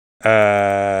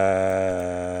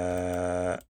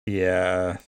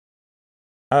Yeah.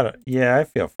 I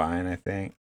feel fine, I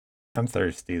think. I'm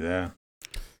thirsty though.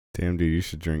 Damn, dude, you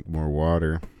should drink more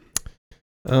water.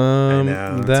 I know,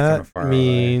 it's kinda That far away.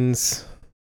 means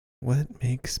what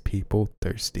makes people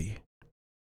thirsty?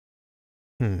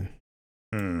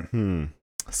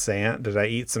 Sand? Did I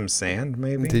eat some sand,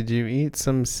 maybe? Did you eat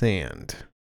some sand,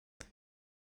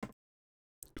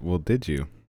 Well, did you?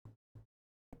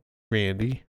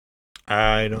 Randy?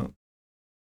 I don't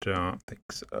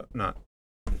think so. Not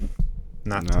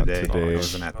today. today. I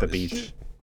wasn't at the beach.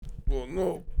 Well,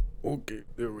 no. Okay,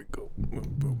 there we go.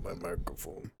 Move my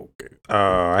microphone. Okay.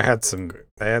 Oh, I had some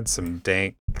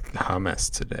dank hummus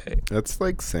today. That's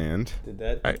like sand. Did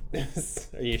that? I-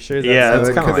 Are you sure? Yeah, That's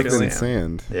it's that kinda could like have been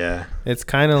sand. sand. Yeah. It's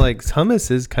kind of like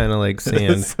hummus is kind of like sand.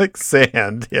 It's like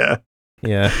sand, yeah.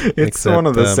 Yeah, It's one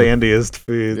of the except, sandiest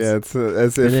foods. Yeah, it's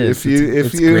as if it is. if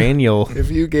It's you granule.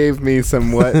 if you gave me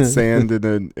some wet sand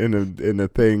in a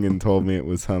thing and told me it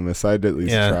was hummus, I'd at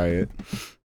least try it.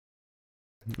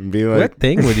 And be like, What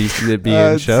thing would it be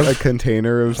in, it's Shove? a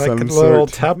container of Like some a little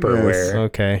sort.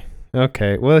 Tupperware. Yes.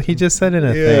 Okay. Well, he just said it in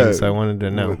a thing, so I wanted to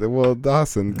know. Well,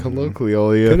 Dawson,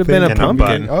 colloquially, Could have been a In a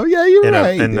pumpkin. Oh yeah, you're In a-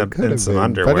 right. in a- It could in have some been,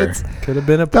 underwear. but it's Could have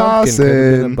been a pumpkin. Could have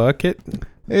been Dawson. a bucket.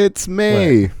 it's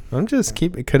May. I'm just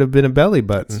keeping. It could have been a belly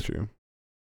button. That's true.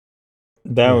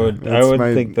 I It's would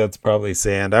my- think that's probably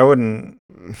sand. I wouldn't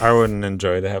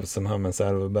enjoy to have some hummus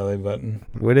out of a belly button.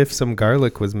 What if some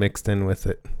garlic was mixed in with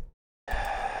it?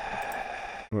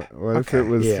 What if Okay, it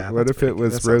was? yeah, what that's if pretty it good.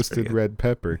 was That sounds roasted pretty good. red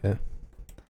pepper?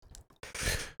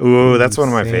 Ooh, that's one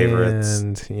of my favorites.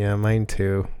 Sand. Yeah, mine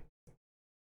too.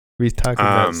 We talking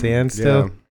about sand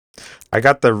still? I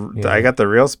got the Yeah. I got the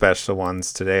real special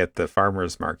ones today at the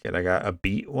farmer's market. I got a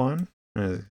beet one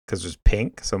because it's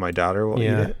pink, so my daughter will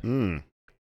Yeah. eat it. Mm.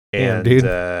 Damn, And dude.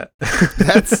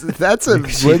 That's a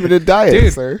limited diet,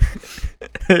 Dude. sir.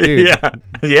 Dude, yeah.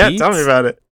 Tell me beets? about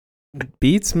it.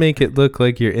 Beets make it look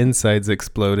like your insides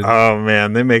exploded. Oh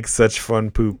man, they make such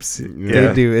fun poops. They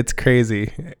Yeah. do. It's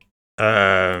crazy.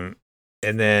 And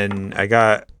then I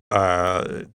got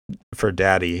for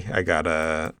Daddy, I got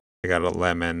a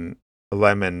lemon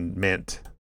mint,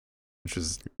 which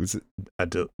is Is it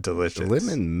delicious.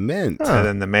 lemon mint? Huh.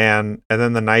 And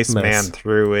then the nice Mess. man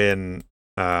threw in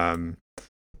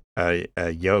a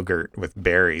yogurt with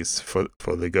berries for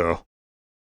the go.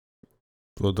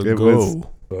 For the It go. was-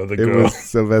 For the It go. was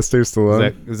Sylvester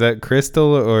Stallone. Is that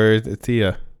Crystal or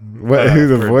Tia? Who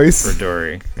the for voice?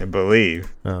 Dory, I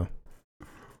believe. Oh.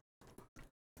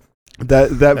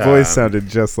 That voice Um, sounded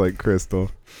just like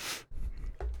Crystal.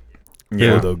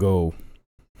 Yeah, For the go.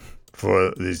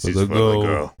 for this For is the for go. the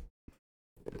go.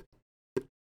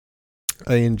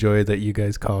 I enjoy that you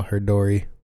guys call her Dory.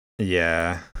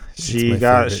 Yeah, my she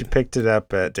favorite. picked it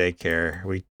up at daycare.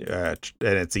 We and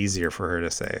it's easier for her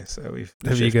to say. So we've.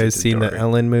 Have you shifted guys to seen the Dory.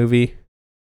 Ellen movie?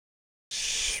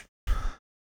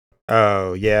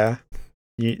 Oh yeah,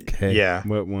 Okay. yeah,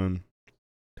 What one?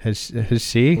 Has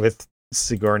she? with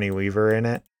Sigourney Weaver in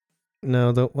it.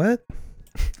 No, the what?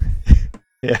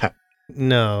 Yeah,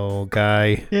 No,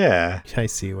 guy. yeah. I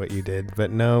see what you did,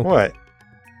 but no. What?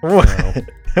 What?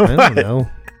 I don't know.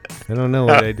 I don't know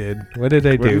what I did. What did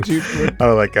I What do? did you?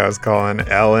 Oh, like I was calling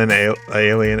Ellen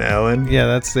Alien Ellen. Yeah,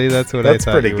 that's what That's I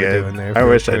thought pretty you were good. doing there. I for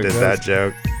wish a I quick did roast. that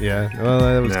joke. Yeah, well,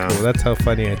 that was No. cool. That's how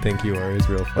funny I think you are. Is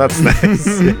real funny. That's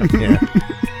nice. Yeah.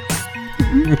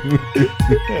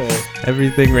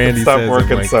 Everything Randy Stop says,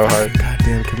 working I'm like, so hard.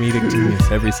 goddamn comedic genius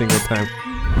every single time.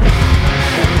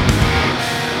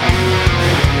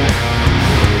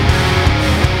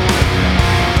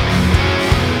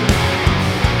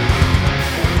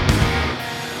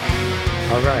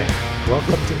 All right.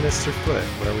 Welcome to Mr. Foot,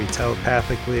 where we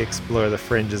telepathically explore the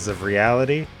fringes of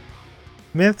reality.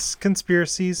 Myths,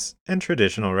 conspiracies, and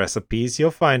traditional recipes.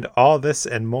 You'll find all this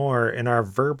and more in our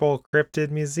Verbal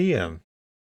Cryptid Museum.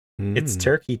 It's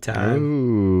turkey time.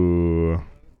 Ooh,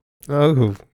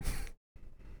 Oh,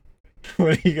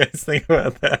 What do you guys think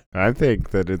about that? I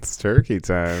think that it's turkey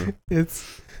time.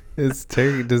 it's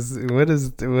turkey. I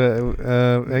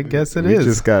guess it we is.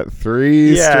 just got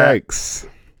 3 Yeah. strikes,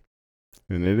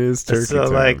 and it is turkey So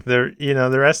time. like the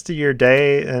rest of your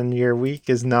day and your week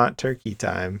is not turkey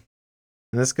time.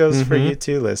 And this goes for Mhm. you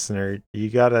too, listener. You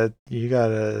got a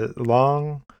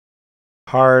long,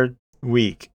 hard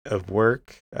week of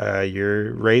work.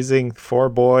 You're raising 4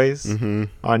 boys Mm-hmm.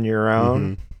 on your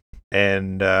own,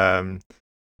 and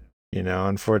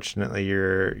unfortunately,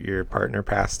 your partner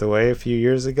passed away a few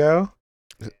years ago.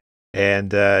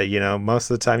 And most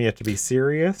of the time you have to be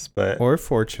serious, but Or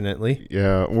fortunately.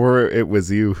 Yeah, or it was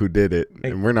you who did it,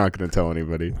 and we're not going to tell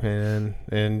anybody. And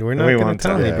we're not We going won't to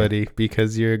tell tell. anybody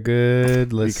because you're a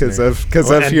good listener.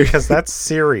 because that's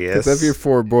serious. Because of your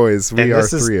 4 boys, we And are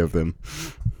this is- 3 of them.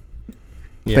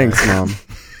 Yeah. Thanks, Mom.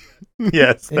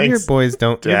 Yes, And your thanks. boys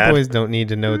don't Dad. need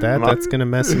to know that. Mom. That's going to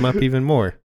mess them up even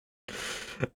more.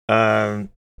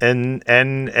 And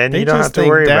They you don't just have to think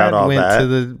worry Dad about all went that.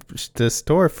 to the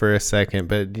store for a second,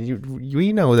 but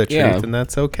we know the truth, Yeah. and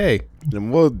that's okay.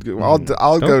 And I'll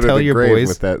Don't go to tell the your grave boys.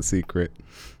 with that secret.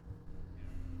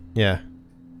 Yeah.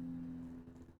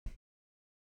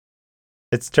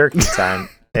 It's turkey time,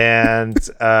 and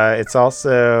it's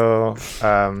also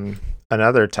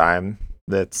another time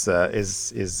that's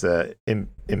is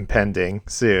impending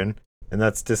soon, and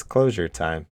that's disclosure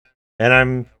time.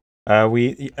 And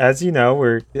we, as you know,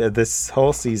 we're this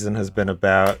whole season has been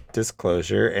about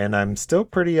disclosure, and I'm still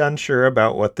pretty unsure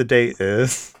about what the date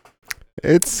is.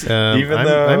 It's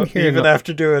Even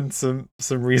after doing some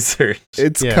research,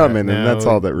 it's Yeah, coming, and that's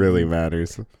now- all that really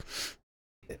matters.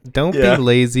 Don't Yeah. be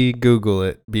lazy. Google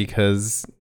it because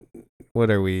what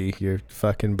are we? Your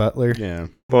fucking butler? Yeah.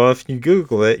 well, if you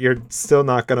Google it, you're still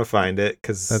not gonna find it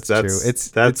because That's that's true.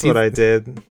 It's what I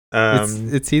did.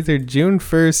 It's either June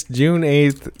 1st, June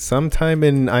 8th, sometime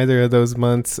in either of those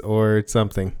months or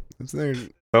something. Is there?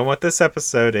 But what this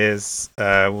episode is,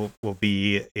 will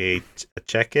be a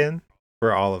check-in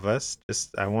for all of us.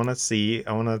 Just I want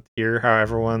to hear how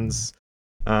everyone's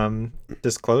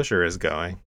disclosure is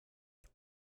going,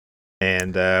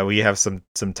 and we have some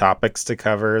topics to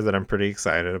cover that I'm pretty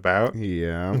excited about.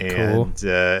 Yeah. Cool.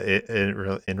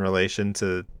 And in relation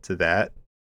to that,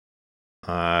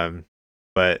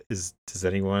 but does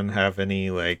anyone have any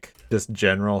just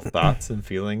general thoughts and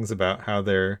feelings about how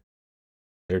their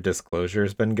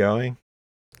disclosure's been going?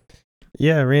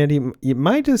 Yeah, Randy,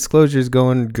 my disclosure's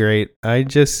going great. I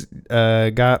just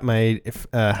got my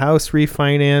house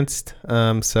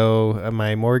refinanced, so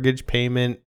my mortgage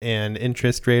payment and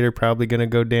interest rate are probably going to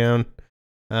go down.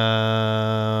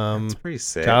 That's pretty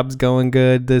sick. Job's going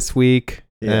good this week,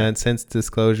 Yeah. and since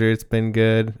disclosure, it's been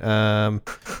good.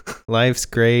 Life's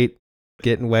great.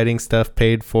 Getting wedding stuff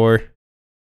paid for.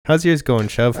 How's yours going,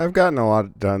 Shove? I've gotten a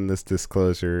lot done this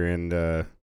disclosure, and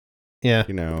Yeah.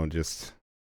 just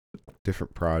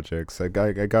different projects. I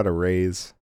got a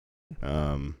raise.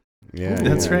 Yeah,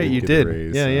 That's yeah, right. You get a did.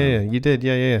 raise. Yeah. You did.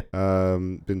 Yeah.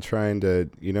 Been trying to,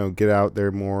 get out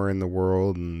there more in the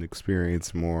world and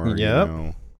experience more.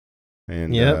 Yep.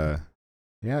 And Yep.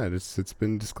 it's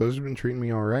been disclosure been treating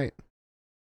me all right.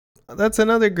 That's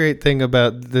another great thing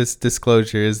about this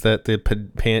disclosure is that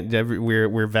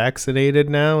we're vaccinated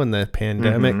now, and the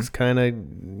pandemic's kind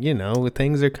of,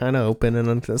 things are kind of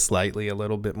opening slightly a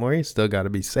little bit more. You still got to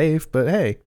be safe, but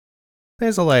hey,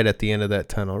 there's a light at the end of that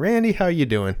tunnel. Randy, how you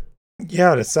doing?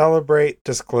 Yeah, to celebrate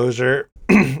disclosure,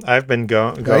 I've been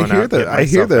going out getting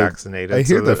myself vaccinated. I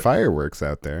hear the fireworks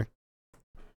out there.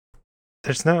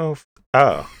 There's no.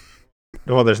 Oh.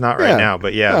 Well, there's not right Yeah. now,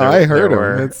 but yeah, No, I heard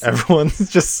 'em. Everyone's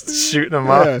just shooting them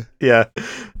off. Yeah. Yeah,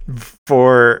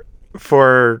 for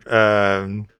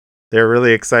they're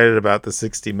really excited about the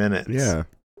 60 Minutes. Yeah.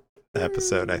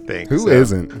 Episode, I think. Who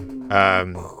isn't?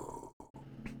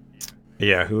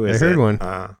 Yeah, who is? I heard it? one.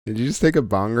 Did you just take a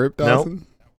bong rip, Nope. Dawson?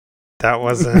 That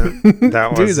wasn't.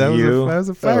 That was Dude, you. that was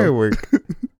a firework.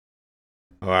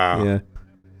 Wow. Yeah.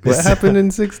 What happened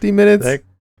in 60 minutes?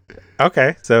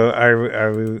 Okay, so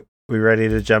are we ready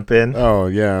to jump in? Oh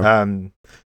yeah.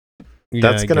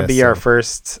 That's I gonna guess be so.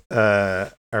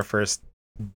 our first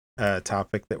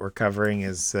topic that we're covering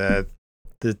is the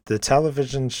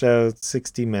television show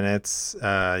 60 Minutes.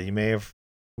 You may have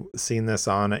seen this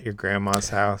on at your grandma's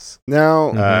house.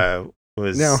 Now,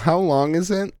 Now how long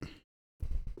is it?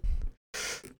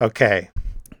 Okay.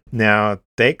 Now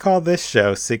they call this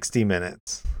show 60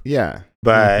 Minutes, Yeah.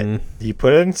 but Mhm. you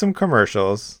put in some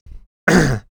commercials,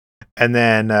 and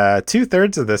then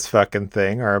 2/3 of this fucking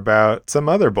thing are about some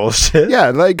other bullshit. Yeah,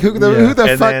 like who the And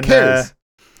fuck then, cares?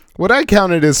 What I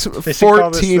counted is should call this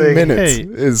 14 thing-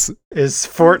 minutes. Hey. Is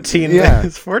 14 Yeah.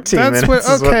 minutes. 14 That's minutes. what.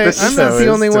 is what Okay, this I'm show not the is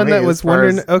only to one me that as was far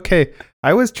wondering. as- Okay,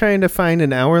 I was trying to find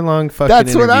an hour-long fucking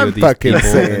That's what interview I'm with these fucking people,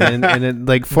 saying. and it,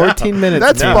 like 14 minutes.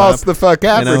 that's came false up. the fuck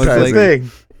And I was advertising. like-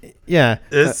 thing. Yeah,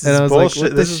 This and is I was like, bullshit. what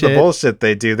the This is the shit? bullshit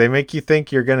they do. They make you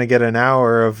think you're gonna get an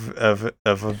hour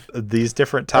of these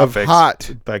different Of topics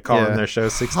hot, by calling Yeah. their show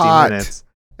 60 Hot. Minutes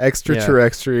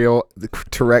extraterrestrial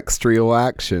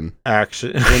action.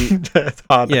 action.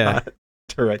 Hot, Yeah. hot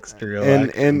terrestrial And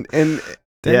action. and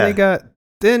Then Yeah. they got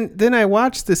then I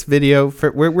watched this video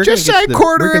for we're Just gonna say get to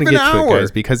quarter we're gonna of an get to it, hour.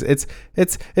 guys, because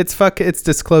it's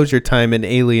disclosure time and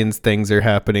aliens things are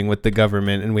happening with the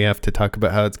government and we have to talk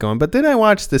about how it's going. But then I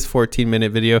watched this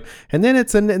 14-minute video and then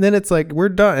it's like we're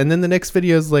done, and then the next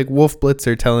video is like Wolf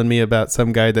Blitzer telling me about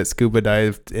some guy that scuba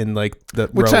dived in like the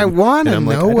Which Rome. I want to And I'm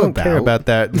know like, I don't about. care about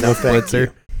that, No, Wolf thank Blitzer.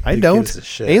 you. I Who don't. gives a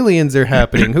shit? Aliens are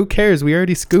happening. Who cares? We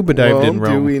already scuba dived in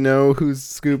Rome. Do we know who's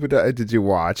scuba diving? Did you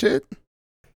watch it?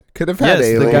 Could have had Yes,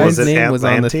 the aliens. guy's Was it name was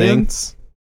on the thing. Atlanteans?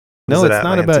 No, Was it it's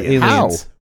not about Atlanteans? aliens.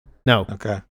 No,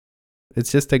 Okay.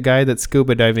 it's just a guy that's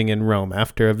scuba diving in Rome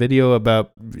after a video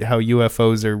about how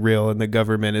UFOs are real and the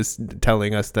government is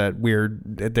telling us that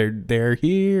they're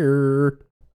here.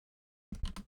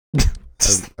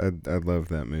 I love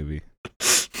that movie.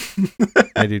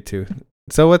 I do too.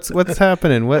 So what's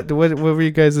happening? What were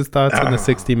you guys' thoughts on the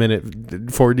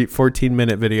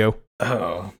 14-minute video?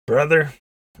 Oh, brother.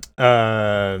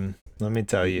 Let me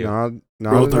tell you. Not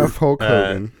Brother. enough Hulk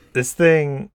Hogan. This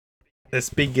thing,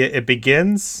 it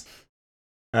begins.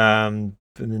 The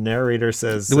narrator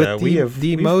says, With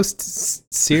we've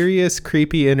most serious,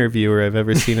 creepy interviewer I've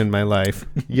ever seen in my life.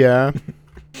 Yeah.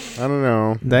 I don't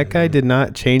know. That guy did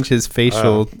not change his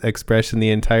facial expression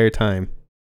the entire time.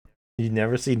 You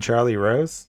never seen Charlie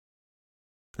Rose?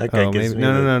 That guy Oh, gives maybe me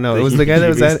no. the It was the guy that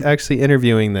was heebie-jeebies. actually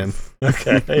interviewing them.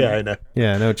 Okay, yeah, I know.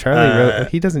 Yeah, no, Charlie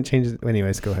Rose. He doesn't change his.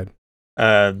 Anyways, go ahead.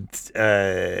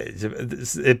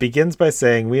 It begins by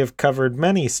saying, we have covered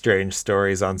many strange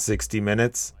stories on 60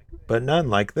 Minutes, but none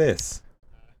like this.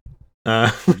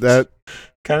 That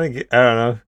kind of, I don't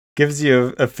know, gives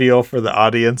you a feel for the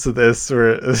audience of this,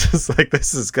 where it's just like,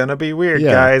 this is gonna be weird,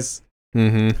 Yeah. guys.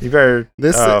 Mm-hmm. You better.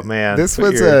 this Oh man, this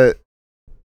put was your-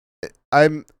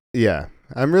 I'm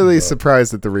really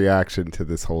surprised at the reaction to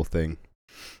this whole thing.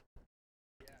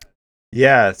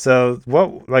 Yeah. So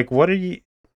what are you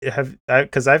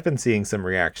because I've been seeing some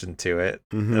reaction to it.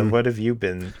 Mhm. What have you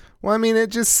been? Well, I mean, it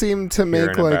just seemed to make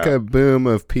Hearing like about. a boom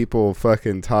of people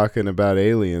fucking talking about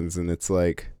aliens, and it's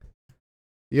like,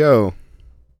 yo,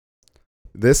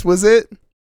 this was it.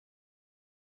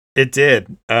 It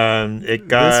did. It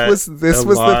got this a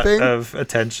was lot the thing. of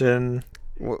attention.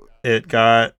 Wh- It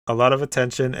got a lot of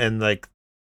attention, and like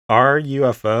our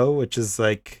UFO, which is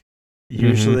like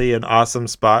usually an awesome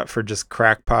spot for just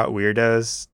crackpot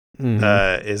weirdos,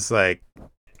 Mm-hmm. is like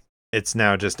it's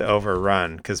now just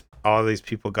overrun because all these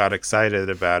people got excited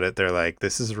about it. They're like,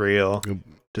 "This is real.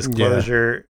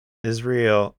 Disclosure is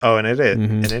real." Oh, and it is,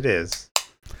 Mhm. and it is.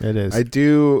 It is. I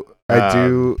do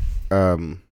like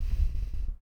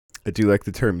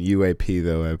the term UAP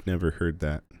though. I've never heard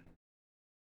that.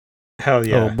 Hell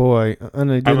yeah! Oh boy,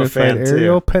 unidentified fan, too.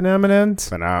 aerial phenomenons.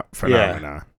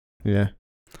 Phenomena. Yeah.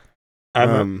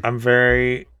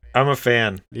 I'm a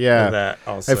fan Yeah. of that.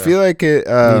 Also, I feel like it.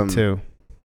 Me too.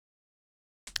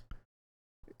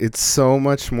 It's so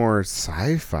much more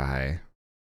sci-fi.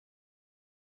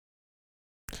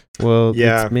 Well,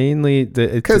 Yeah. it's mainly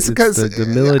the 'Cause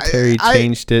the military I-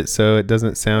 changed it so it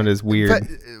doesn't sound as weird.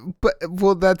 But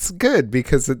well, that's good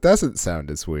because it doesn't sound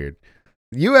as weird.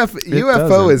 UFO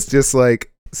doesn't. is just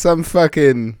like some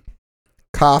fucking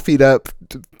coffeeed up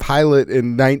pilot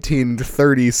in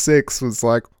 1936 was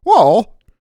like, well,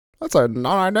 that's a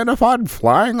non-identified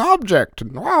flying object.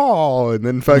 Oh, and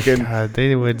then fucking God,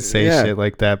 they would say Yeah. shit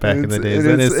like that back in the days.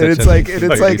 And That it's, is and such it's a like and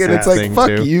it's like and it's like thing, fuck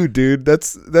too. you, dude.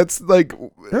 That's like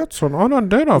That's an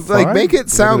unidentified. like make it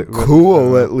sound what-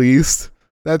 cool at least.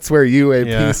 That's where UAP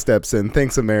Yeah. steps in.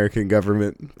 Thanks, American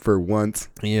government, for once.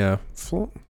 Yeah.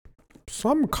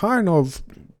 Some kind of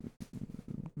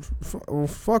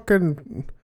fucking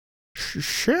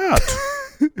shit.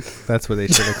 That's what they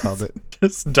should have called it.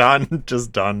 just Don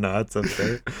Knotts up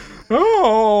there.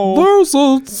 Oh,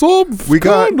 there's some We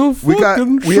got kind of we got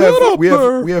fucking we shit have up we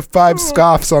there. have we have 5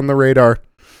 scoffs on the radar.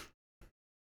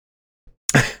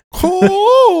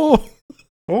 Oh,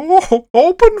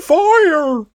 open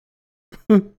fire.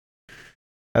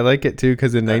 I like it too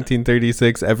because in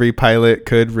 1936, every pilot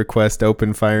could request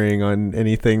open firing on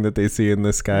anything that they see in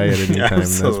the sky at any time.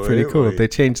 That's pretty cool. Absolutely. They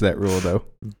changed that rule though.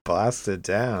 Blast it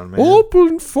down, man.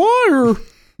 Open fire.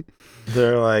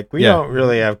 They're like, we Yeah. don't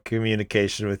really have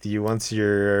communication with you once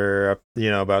you're,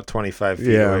 about 25 feet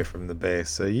Yeah. away from the base.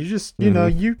 So you just, you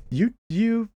take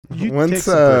Once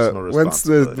some personal once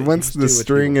the responsibility. You once just the do what you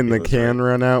string in the feel is can right.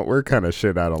 run out, we're kind of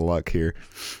shit out of luck here.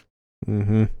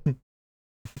 Mm-hmm.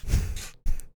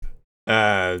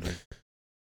 I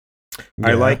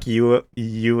like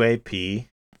UAP,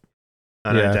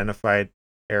 unidentified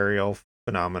aerial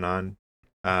phenomenon,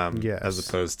 Yes. as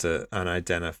opposed to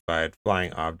unidentified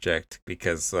flying object,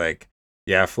 because like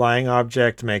Yeah, flying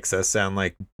object makes us sound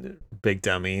like big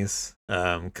dummies.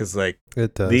 Because like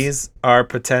It does. these are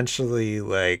potentially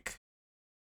like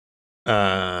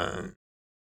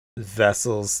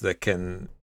vessels that can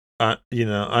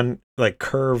like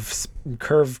curve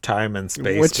time and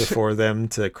space before them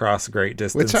to cross great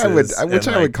distances, which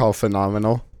I would call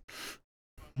phenomenal.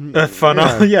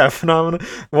 phenomenal.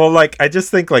 Well, like I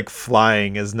just think like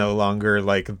flying is no longer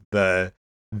like the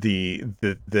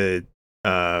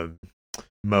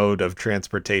mode of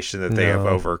transportation that they have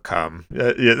overcome.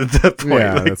 The point,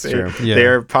 yeah, like, that's true.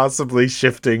 They're possibly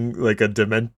shifting like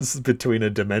between a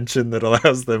dimension that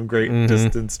allows them great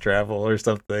distance travel or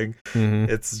something.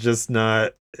 It's just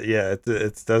not. Yeah,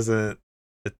 it doesn't.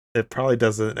 It probably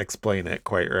doesn't explain it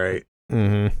quite right.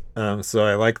 So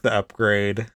I like the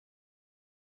upgrade.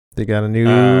 They got a new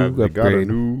upgrade. They got a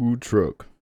new truck.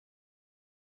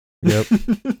 Yep.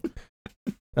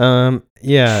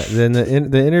 Yeah, then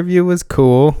the interview was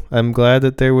cool. I'm glad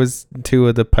that there was 2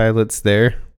 of the pilots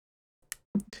there.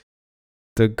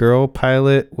 The girl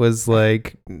pilot was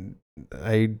like,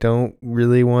 I don't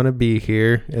really want to be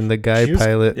here, and the guy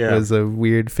pilot was a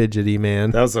weird fidgety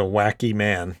man. That was a wacky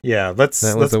man. Yeah, let's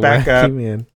back up.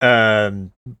 Man.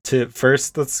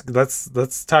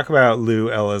 Let's talk about Lou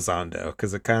Elizondo,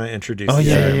 because it kind of introduces. Oh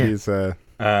yeah.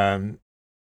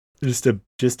 He's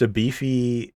just a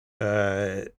beefy,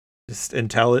 just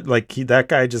intelligent. Like that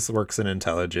guy just works in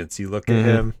intelligence. You look at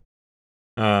him.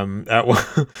 At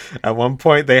one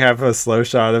point they have a slow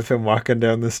shot of him walking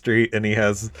down the street, and he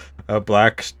has a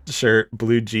black shirt,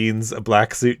 blue jeans, a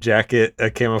black suit jacket, a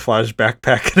camouflage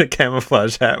backpack, and a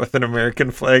camouflage hat with an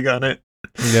American flag on it.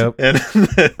 Yep. And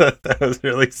that was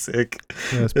really sick.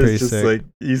 That's pretty it's just sick. like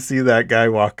you see that guy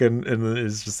walking, and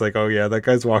it's just like, oh yeah, that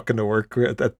guy's walking to work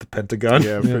at the Pentagon.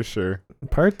 Yeah, for sure.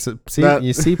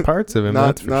 You see parts of him.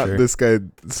 Not sure. This guy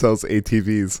sells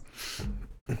ATVs.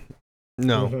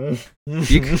 No,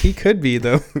 he could be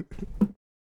though.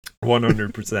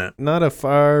 100%. Not a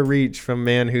far reach from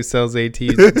man who sells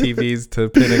ATVs to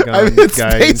Pentagon it's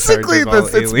guy basically in charge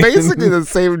of all it's aliens. basically the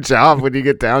same job when you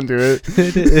get down to it.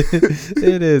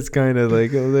 It is kind of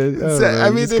like. I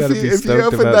mean, if you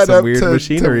open that up to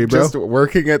just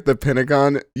working at the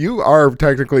Pentagon, you are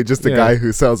technically just a guy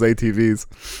who sells ATVs.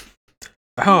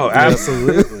 Oh,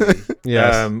 absolutely.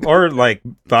 Yes. Or like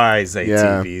buys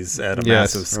ATVs at a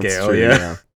massive scale. True,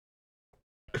 yeah.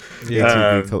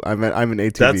 I'm an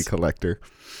ATV collector.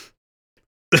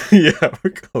 Yeah,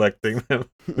 we're collecting them.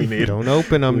 Don't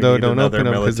open them though. Don't open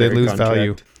them because they lose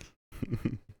value.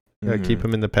 Gotta keep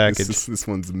them in the package. This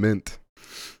one's mint.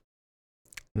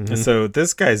 So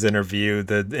this guy's interview,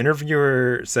 the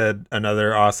interviewer said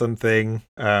another awesome thing,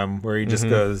 where he just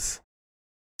goes,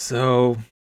 "So,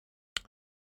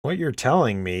 what you're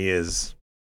telling me is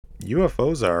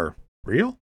UFOs are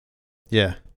real?"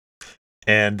 Yeah.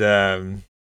 And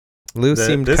Lou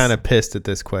seemed kind of pissed at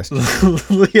this question.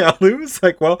 Yeah, Lou was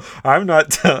like, "Well, I'm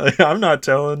not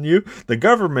telling you. The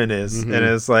government is." And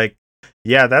it's like,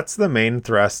 yeah, that's the main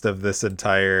thrust of this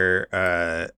entire.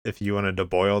 If you wanted to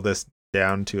boil this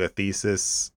down to a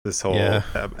thesis, this whole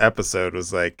episode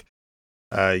was like,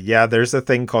 there's a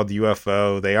thing called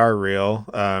UFO. They are real.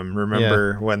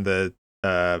 Remember when the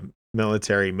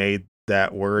military made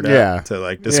that word up to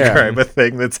like describe a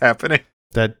thing that's happening?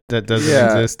 That doesn't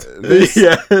exist.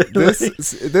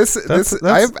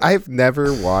 I've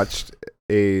never watched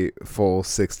a full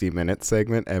 60-minute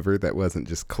segment ever that wasn't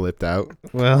just clipped out.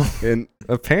 Well, and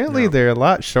apparently they're a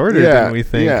lot shorter than we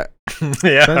think. Yeah.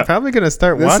 So I'm probably gonna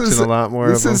start watching a lot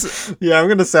more of them. Yeah, I'm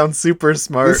gonna sound super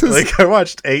smart. Like I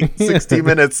watched 60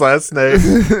 minutes last night.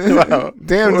 Wow.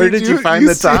 Damn, where did you find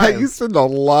the time? You spend a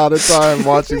lot of time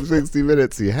watching 60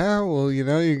 minutes. Yeah, well, you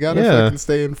gotta fucking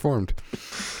stay informed.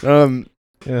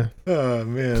 Yeah. Oh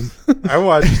man, I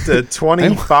watched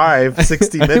 25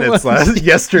 60 minutes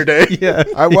yesterday. Yeah,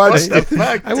 I watched.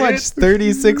 I watched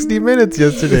 30 60 minutes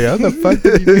yesterday. How the fuck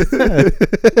did you do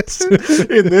that?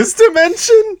 In this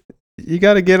dimension? You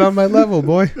got to get on my level,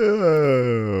 boy.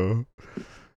 Oh.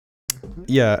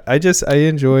 Yeah, I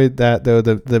enjoyed that though.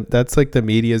 That's like the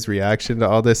media's reaction to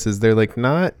all this is they're like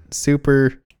not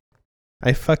super.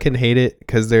 I fucking hate it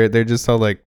because they're just all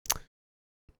like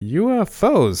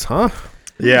UFOs, huh?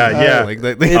 Yeah.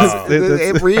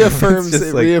 It reaffirms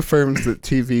that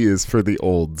TV is for the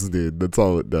olds, dude. That's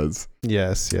all it does.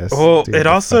 Yes. Well,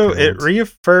 it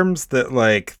reaffirms that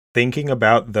like thinking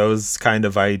about those kind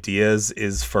of ideas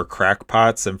is for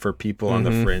crackpots and for people on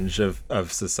the fringe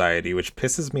of society, which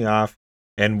pisses me off.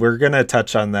 And we're gonna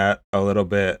touch on that a little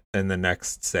bit in the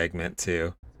next segment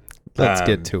too. Let's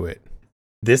get to it.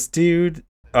 This dude,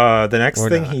 the next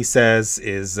thing he says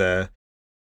is,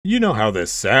 "You know how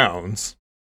this sounds."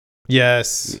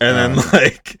 Yes. And then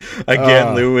like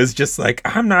again, Lou was just like,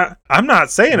 I'm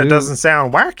not saying Lou- it doesn't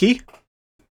sound wacky.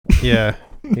 Yeah.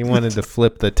 He wanted to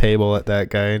flip the table at that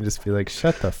guy and just be like,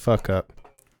 shut the fuck up.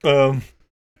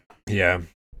 Yeah.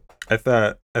 I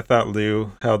thought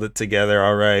Lou held it together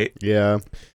all right. Yeah.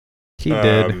 He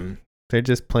did. They're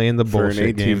just playing the For an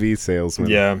bullshit ATV game. salesman.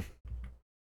 Yeah.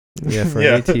 Yeah, for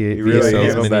Yeah. an ATV He really salesman,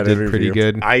 handled he that did pretty interview.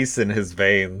 good. Ice in his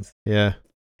veins. Yeah.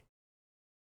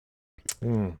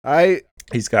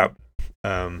 He's got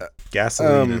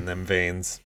gasoline in them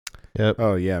veins. Yep.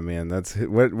 Oh yeah, man. That's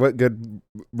what good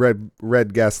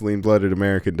red gasoline blooded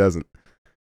American doesn't.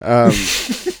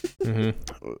 Mm-hmm.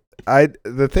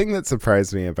 The thing that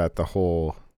surprised me about the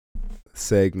whole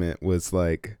segment was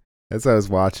like, as I was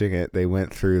watching it, they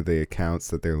went through the accounts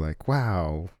that they're like,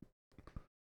 wow.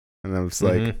 And I was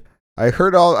like, I've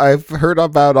heard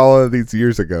about all of these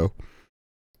years ago.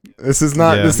 This is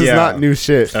not not new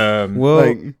shit.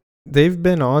 Well, they've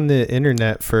been on the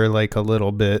internet for like a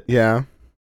little bit. Yeah.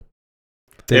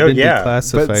 They've been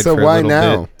declassified but so for why a little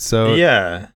now? bit. So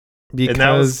yeah.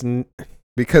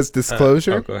 Because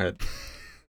disclosure? Go ahead.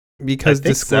 Because I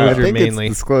think so. disclosure I think mainly.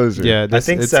 it's disclosure. Yeah, I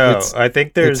think so. I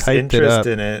think there's hyped it interest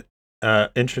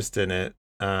up. in it.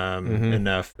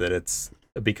 Enough that it's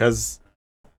because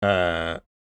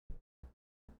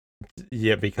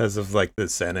because of like the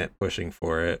Senate pushing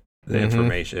for it, the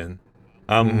information.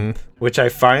 Which I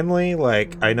finally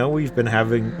like. I know we've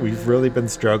really been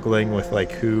struggling with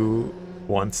like who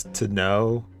wants to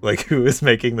know, like who is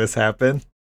making this happen,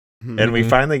 and we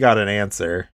finally got an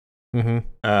answer.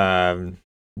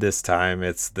 This time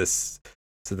it's this.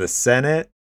 So the Senate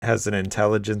has an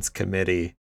intelligence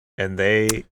committee, and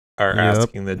they are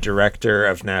asking the Director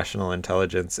of National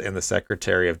Intelligence and the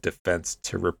Secretary of Defense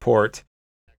to report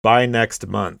by next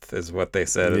month, is what they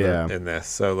said in this.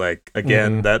 So like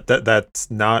again,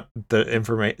 that's not the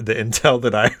intel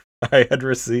that I had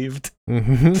received.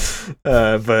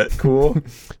 But cool.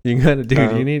 You gotta, dude.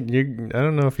 I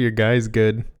don't know if your guy's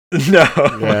good. No,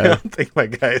 I don't think my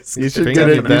guy's. You should Bring get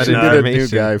up a that new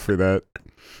information. guy for that.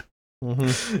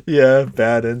 Yeah,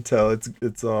 bad intel.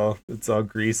 It's all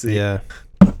greasy. Yeah.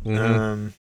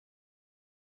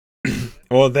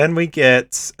 Well, then we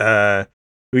get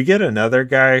another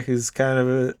guy who's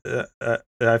kind of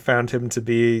I found him to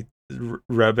be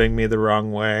rubbing me the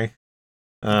wrong way.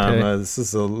 This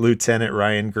is a Lieutenant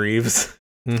Ryan Greaves,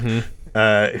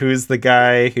 who's the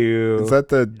guy who is that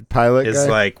the pilot is guy?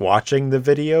 like watching the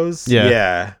videos.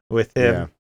 Yeah, with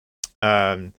him.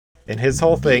 Yeah. And his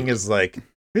whole thing is like,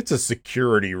 it's a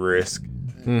security risk.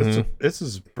 This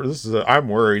is I'm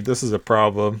worried. This is a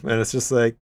problem, and it's just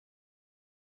like,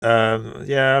 I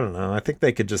don't know. I think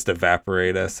they could just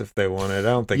evaporate us if they wanted. I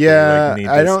don't think we need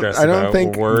to stress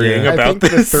about worrying about I think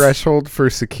this. the threshold for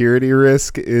security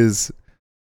risk is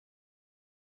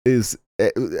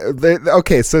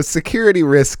okay. So security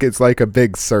risk is like a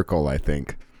big circle, I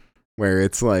think, where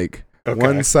it's like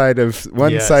one side of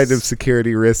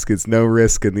security risk is no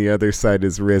risk, and the other side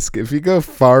is risk. If you go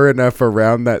far enough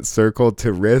around that circle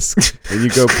to risk, and you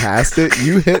go past it,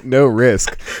 you hit no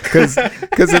risk. Because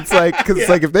it's like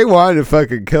if they wanted to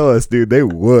fucking kill us, dude, they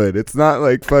would. It's not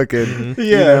like fucking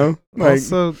you know. Like,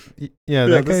 also,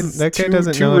 that guy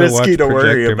doesn't too know how to watch risky to worry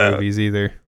projector about. movies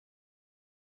either.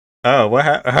 Oh,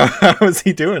 how was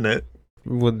he doing it?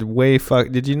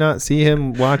 Did you not see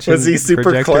him watching Was he super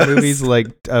projector close? movies like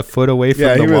a foot away from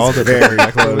Yeah, the he was wall that the very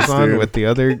projector was close, on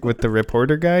dude. with the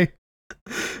reporter guy?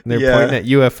 And they're pointing at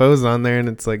UFOs on there, and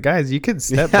it's like, guys, you could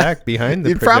step back behind the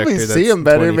you'd projector. probably see that's him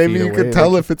better. 20 Maybe feet you could away.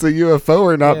 tell if it's a UFO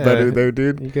or not Yeah. better there,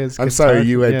 dude. You guys I'm could sorry, talk-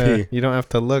 UAP. yeah, you don't have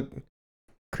to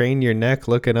crane your neck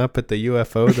looking up at the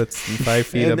UFO that's 5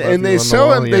 feet above and you they on show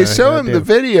the him wall. they show him the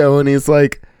video, and he's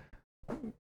like,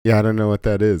 yeah, I don't know what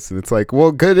that is. And it's like,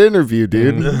 well, good interview,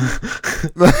 dude.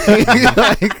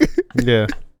 Yeah.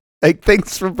 Like,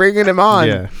 thanks for bringing him on.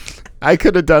 Yeah. I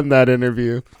could have done that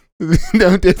interview.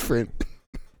 No different.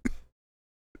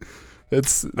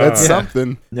 That's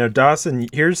something. Now, Dawson,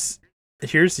 here's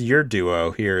your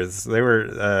duo. They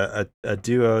were a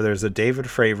duo. There's a David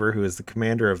Fravor, who is the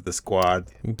commander of the squad,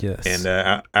 Yes.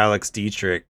 and Alex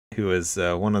Dietrich, who is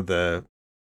one of the,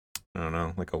 I don't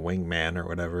know, like a wingman or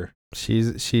whatever. She's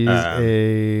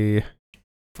a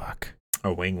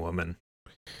wing woman.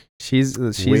 She's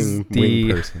Wing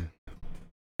the person.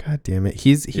 God damn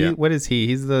it. What is he?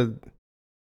 He's the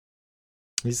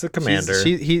commander.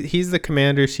 He's the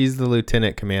commander, she's the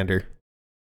lieutenant commander.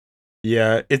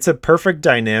 Yeah, it's a perfect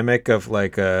dynamic of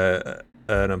like an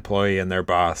employee and their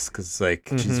boss, because like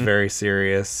she's very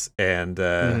serious and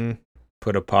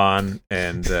put upon,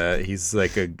 and he's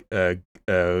like a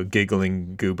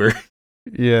giggling goober.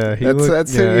 Yeah,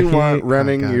 That's who you want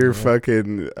running God, your man.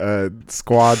 fucking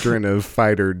squadron of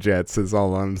fighter jets. Is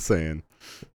all I'm saying.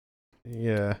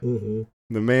 Yeah. Mm-hmm.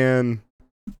 The man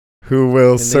who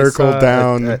will And they circle saw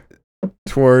down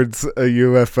towards a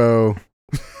UFO.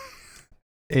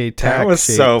 a That was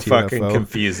so tack-shaped fucking UFO.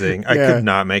 confusing. I Yeah. could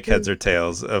not make heads or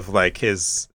tails of like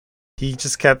his. He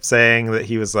just kept saying that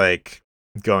he was like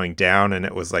going down, and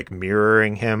it was like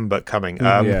mirroring him, but coming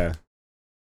up. Yeah.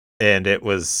 And it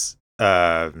was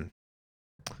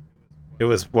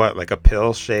what, like a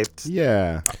pill shaped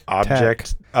Yeah.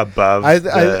 object above.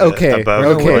 Okay. above,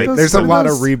 Okay. like, There's a some lot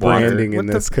of water. rebranding in What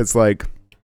the- this because like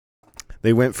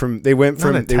they went from Not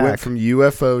a tack.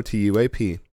 UFO to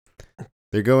UAP.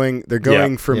 They're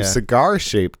going from Yeah. cigar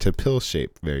shape to pill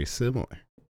shape. Very similar.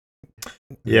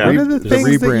 Yeah. What are the The things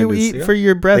that you rebrand is- eat for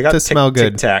your They breath got to smell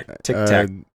good? Tic Tac,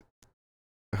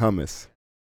 Hummus.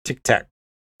 Tic Tac.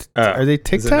 Are they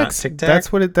Tic is it not Tacs? Tic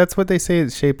Tac? That's what they say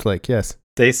it's shaped like. Yes.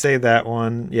 They say that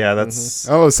one. Yeah, that's.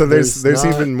 Oh, so there's There's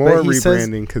not- even more but he says-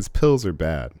 rebranding because pills are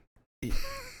bad.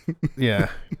 Yeah,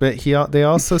 but they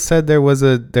also said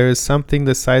there is something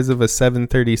the size of a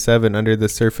 737 under the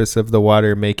surface of the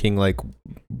water, making like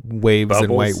waves and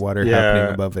Bubbles? white water Yeah.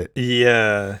 happening above it.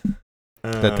 Yeah.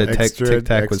 That the Tic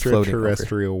Tac was floating over.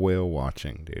 Extraterrestrial whale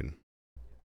watching, dude.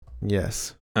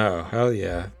 Yes, Oh, hell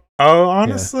yeah. Oh,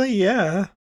 honestly, yeah.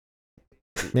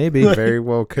 maybe Very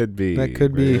well could be. That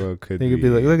could Very be. Well could they could be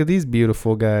like, look at these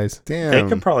beautiful guys. damn. They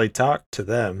could probably talk to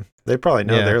them. They probably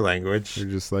know Yeah. their language. They're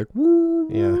just like,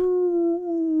 Yeah.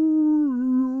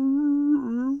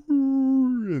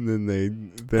 and then they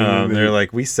They're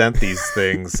like, we sent these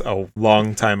things a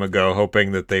long time ago,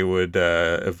 hoping that they would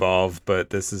evolve, but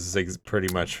this is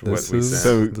pretty much what This we is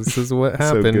sent. this is what so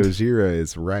happened. Gojira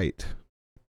is right.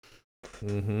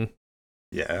 Mm-hmm.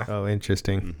 Yeah. Oh,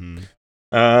 interesting. Mm-hmm.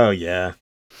 Oh, yeah.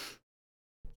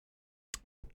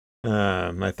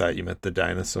 I thought you meant the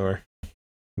dinosaur.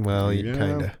 Well, you Yeah.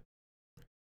 kind of.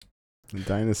 The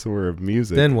dinosaur of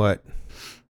music. Then what?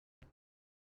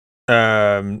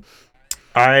 And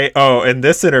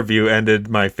this interview ended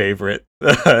my favorite.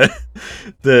 the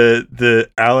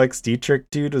Alex Dietrich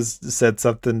dude said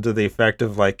something to the effect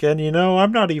of like, and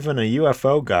I'm not even a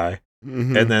UFO guy.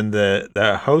 Mhm. And then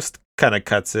the host kind of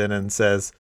cuts in and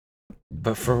says,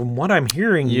 but from what I'm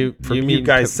hearing you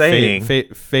guys saying,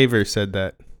 Favor said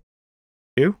that.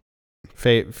 Who?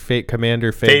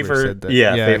 Commander Favor said that.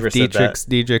 Yeah, Favor said that.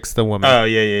 Dietrich's the woman. Oh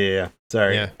yeah.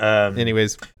 Sorry. Yeah.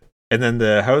 Anyways, and then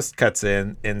the host cuts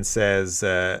in and says,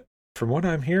 from what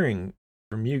I'm hearing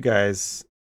from you guys,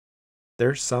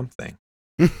 there's something.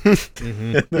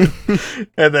 mhm.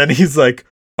 And then he's like,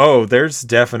 oh, there's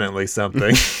definitely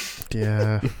something.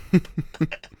 Yeah.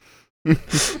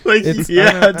 Like, It's-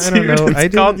 yeah, I don't know.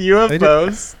 it's called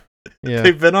UFOs. Yeah.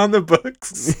 They've been on the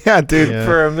books Yeah, dude. Yeah.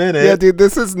 for a minute. Yeah, dude.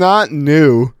 This is not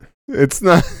new. It's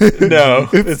not. No,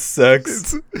 it it's,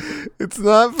 sucks. it's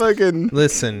not fucking.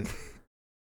 Listen,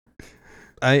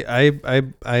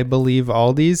 I believe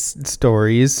all these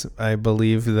stories. I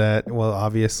believe that, well,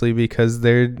 obviously because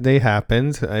they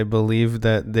happened. I believe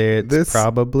that it's This-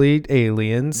 probably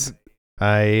aliens.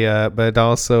 But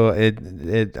also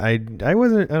I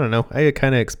wasn't. I don't know. I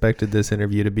kind of expected this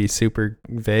interview to be super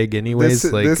vague, anyways.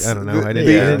 I don't know. I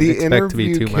didn't expect to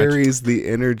be too much. carries the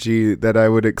energy that I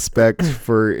would expect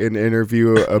for an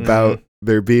interview about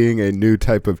there being a new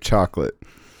type of chocolate.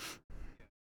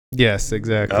 Yes,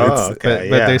 exactly. Oh, okay,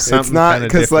 but yeah. there's something It's not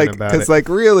because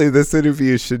really this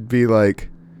interview should be like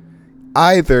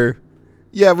either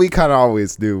we kind of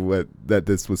always knew that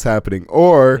this was happening,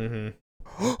 or Mhm.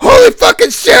 holy fucking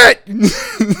shit.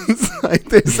 It's like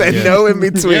there's no in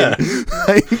between. Yeah.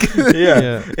 Like,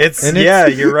 Yeah. And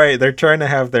You're right. They're trying to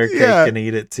have their cake Yeah. and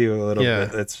eat it too a little Yeah.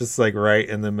 bit. It's just like right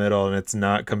in the middle, and it's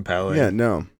not compelling. yeah,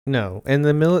 no. No, and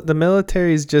the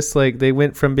military's just like they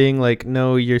went from being like,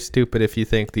 no, you're stupid if you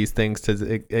think these things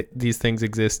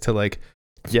exist, to like,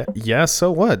 yeah,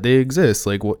 so what? They exist.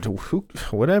 Like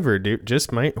whatever, dude.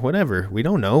 Just whatever. We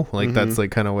don't know. Like that's like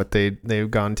kind of what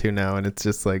they've gone to now, and it's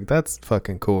just like that's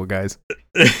fucking cool, guys.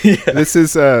 Yeah. This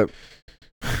is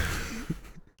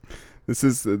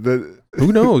the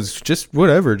Who knows? Just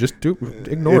whatever. Just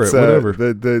ignore it. Whatever.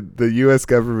 The U.S.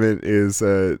 government is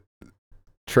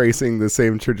tracing the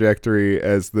same trajectory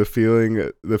as the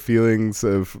feelings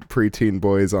of preteen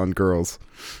boys on girls.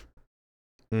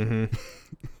 Mm-hmm.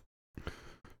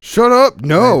 Shut up!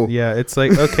 No. Yeah, it's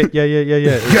like okay. Yeah.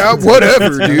 Yeah,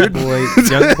 whatever, dude.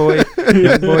 Young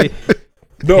boy.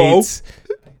 No.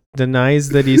 Denies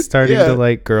that he's starting Yeah. to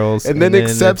like girls, And then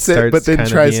accepts it, but then kinda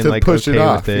tries being to like, push it okay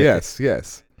off. with it.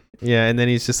 Yes. Yeah, and then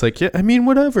he's just like, yeah, I mean,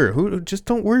 whatever. Just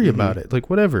don't worry about it. Like,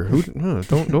 whatever.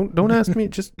 Don't ask me.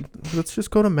 Let's just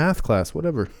go to math class.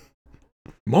 Whatever.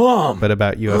 Mom. But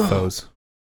about UFOs.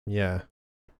 Yeah.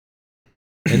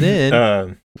 And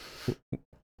then,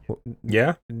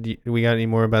 yeah. We got any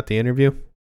more about the interview?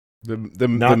 The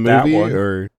Not movie that one.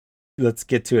 or Let's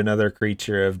get to another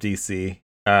creature of DC.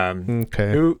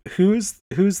 Okay. Who's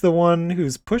the one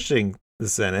who's pushing the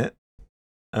Senate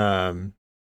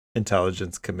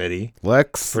Intelligence Committee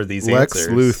Lex answers?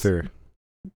 Luthor.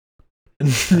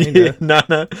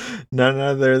 None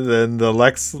other than the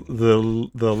Lex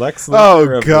Luthor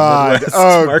Oh of God! the Midwest,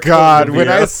 Oh Marco God! Rubio. When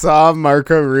I saw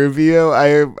Marco Rubio,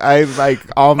 I like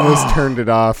almost turned it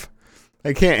off.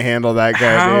 I can't handle that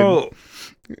guy, dude.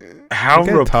 How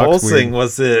That guy talks repulsing weird.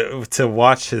 was it to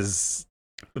watch his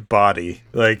body?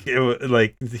 Like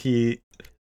he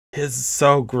is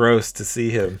so gross to see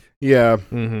him. Yeah.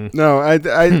 Mm-hmm. No, I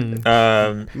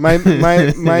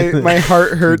my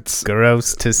heart hurts.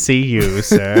 Gross to see you,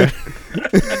 sir.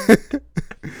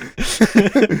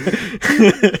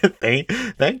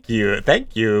 Thank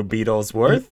you,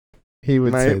 Beatlesworth. He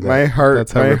would say that. My heart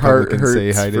That's how my heart Republicans say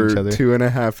hurts hi to each for other.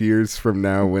 2.5 years from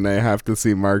now when I have to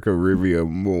see Marco Rubio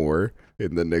more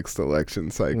in the next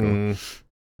election cycle. Mm.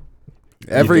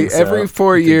 Every think so?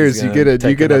 4 You think years he's you gonna get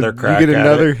take another crack at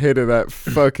another it? hit of that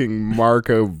fucking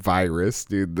Marco virus,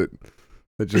 dude, that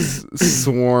just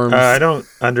swarms. I don't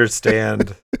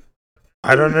understand.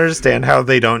 I don't understand how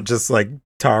they don't just like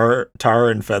tar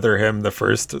and feather him the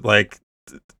first like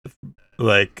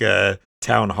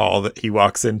town hall that he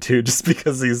walks into, just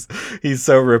because he's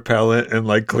so repellent and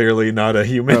like clearly not a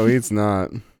human. No, he's not.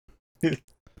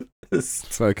 It's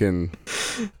Fucking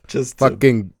just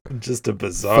fucking a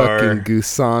bizarre. fucking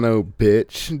Gusano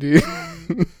bitch, dude.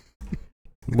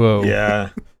 Whoa. Yeah.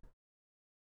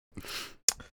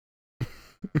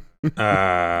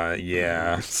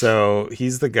 Yeah. So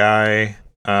he's the guy.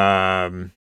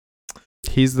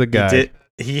 He's the guy.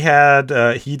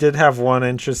 He did have one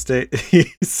interesting. He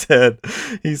said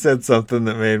something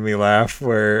that made me laugh.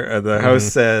 Where the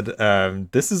host said,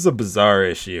 "This is a bizarre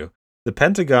issue. The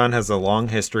Pentagon has a long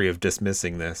history of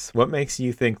dismissing this. What makes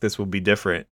you think this will be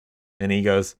different?" And he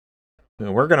goes,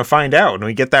 "We're gonna find out when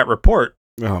we get that report."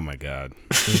 Oh my God.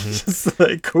 Just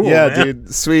like, cool. Yeah, man.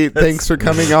 dude. Sweet. That's Thanks for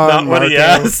coming on, Not what he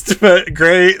Marco. asked, but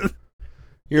great.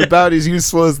 You're about as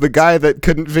useful as the guy that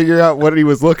couldn't figure out what he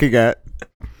was looking at.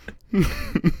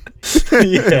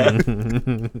 Yeah.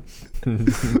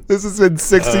 This has been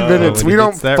 60 minutes. when We he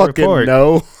don't gets that fucking report.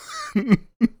 know.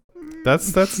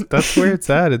 That's where it's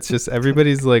at. It's just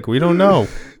everybody's like, we don't know.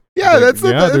 Yeah, Like, that's the,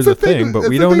 yeah, that's there's the a thing, but that's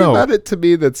we the don't thing know. about it to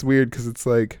me that's weird, because it's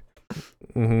like,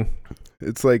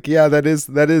 yeah, that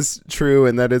is true,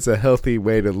 and that is a healthy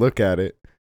way to look at it.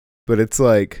 But it's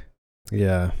like,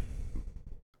 Yeah.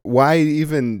 why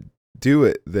even do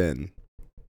it then?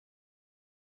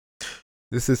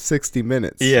 This is 60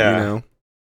 minutes. Yeah. You know?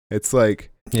 It's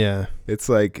like, Yeah.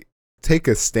 take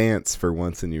a stance for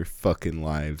once in your fucking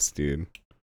lives, dude.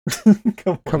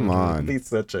 Come on. Don't be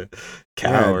such a Yeah,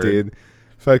 coward. dude.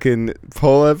 Fucking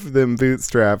pull up them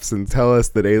bootstraps and tell us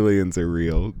that aliens are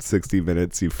real. 60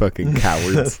 minutes, you fucking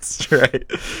cowards. That's right.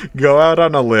 Go out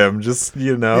on a limb. Just,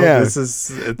 Yeah. this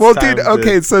is. It's Well, time dude,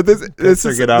 okay, to so this piss or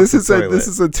is get off this the is a toilet. this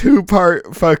is a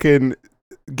 2-part fucking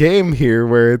game here,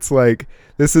 where it's like,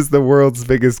 this is the world's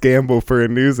biggest gamble for a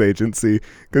news agency,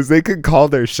 because they could call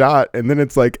their shot and then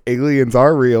it's like aliens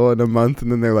are real in a month,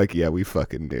 and then they're like, yeah, we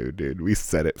fucking knew, dude, we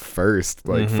said it first,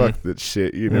 like fuck that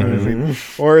shit, you know what I mean?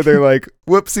 Or they're like,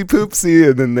 whoopsie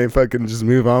poopsie, and then they fucking just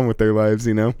move on with their lives,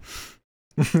 you know?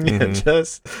 Yeah,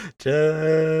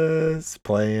 just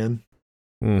playing.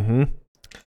 Mm-hmm.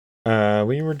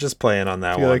 We were just playing on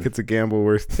that I feel one. like it's a gamble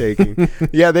worth taking.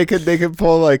 Yeah, they could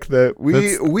pull like the we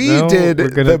No, did we're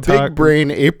gonna the talk- big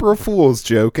brain April Fool's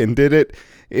joke and did it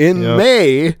in Yep.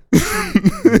 May.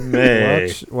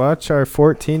 May. Watch our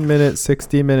 14-minute,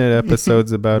 60-minute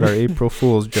episodes about our April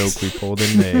Fool's joke we pulled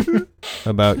in May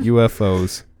about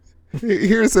UFOs.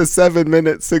 Here's a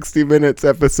 7-minute, 60 minutes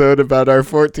episode about our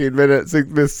 14-minute,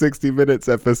 60 minutes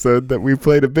episode that we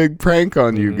played a big prank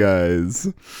on you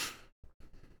guys.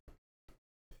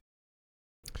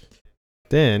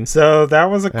 Then So that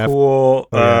was a cool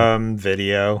yeah.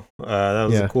 video. That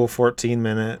was Yeah. a cool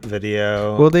 14-minute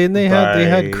video. well, then they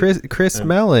had by- Chris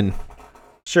Mellon,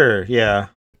 Sure, yeah.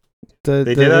 the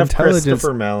They did have intelligence.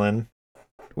 Christopher Mellon.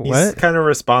 He's What? kind of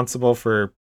responsible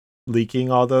for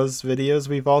leaking all those videos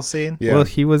we've all seen. Yeah. Well,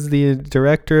 he was the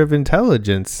director of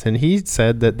intelligence, and he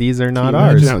said that these are not Can you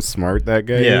imagine ours. how smart that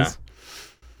guy Yeah. is?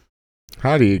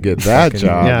 How do you get that Fucking-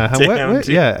 job? Yeah, Damn, dude.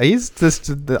 yeah, he's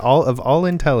just all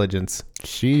intelligence.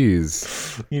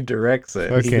 Jeez. He directs it.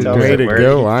 Fucking He tells way it to where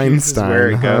go, he chooses Einstein, where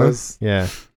it huh? goes. Yeah.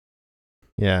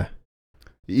 Yeah.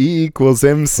 E equals What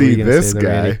are MC you gonna this say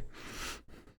there,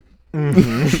 guy.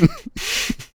 Randy?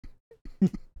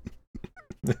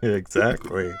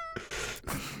 Exactly.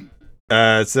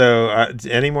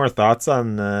 Any more thoughts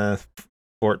on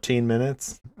 14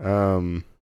 minutes?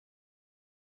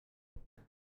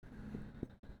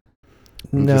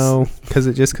 No,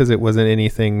 because it wasn't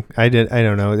anything. I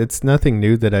don't know. It's nothing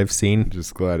new that I've I'm seen.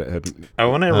 just glad it hadn't. I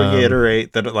want to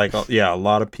reiterate that, like, a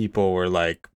lot of people were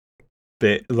like,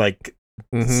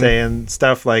 Mhm. saying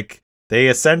stuff like they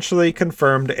essentially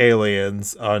confirmed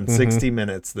aliens on Mhm. 60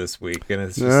 Minutes this week, and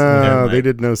it's just No, like, they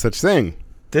did no such thing.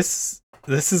 This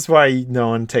is why no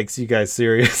one takes you guys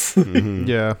serious. Mhm.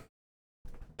 Yeah.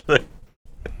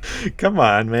 Come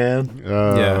on, man.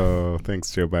 Oh,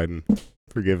 thanks, Joe Biden,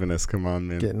 for giving us. Come on,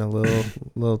 man. Getting a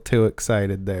little too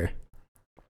excited there.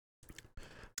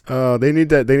 Oh, they need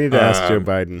to ask Joe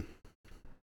Biden,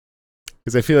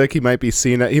 because I feel like he might be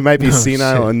senile. He might be Oh,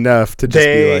 senile shit. enough to just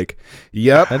be like,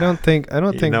 "Yep." I don't think You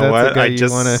that's know what? a guy I you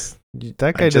want just- to.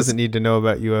 That guy doesn't need to know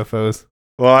about UFOs.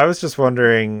 Well, I was just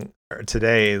wondering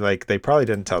today, like, they probably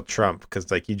didn't tell Trump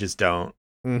because, like, you just don't.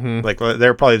 Mm-hmm. Like,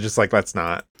 they're probably just like, let's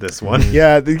not this one.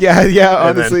 Yeah. And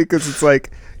Honestly, because it's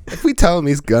like, if we tell him,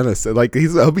 he's gonna say, like,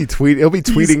 he'll be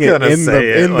tweeting it gonna in say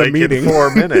it, the like, meeting. in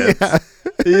 4 minutes. Yeah.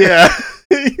 Yeah,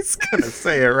 he's gonna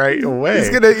say it right away. He's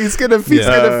gonna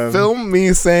Yeah. film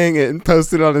me saying it and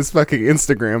post it on his fucking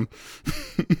Instagram.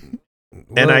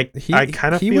 And Well, I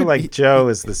kind of feel like Joe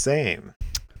is the same.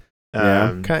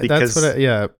 Yeah. Because That's what.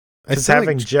 I Because feel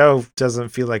having like Joe doesn't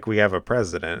feel like we have a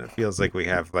president. It feels like we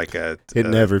have like It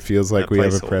never feels like a we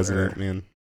have a placeholder. president, man.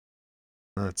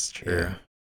 That's true. Yeah.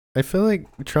 I feel like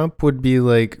Trump would be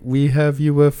like, "We have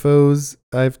UFOs.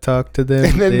 I've talked to them."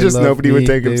 And then They just love nobody would me.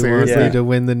 take him They seriously. want Yeah. me to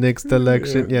win the next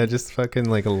election. Yeah, just fucking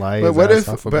like lie But his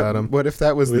ass off about him. what if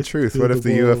that was the With truth? to What if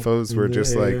the the wall, UFOs were in the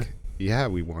just air. like, yeah,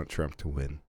 we want Trump to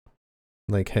win.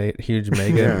 Like, hey, huge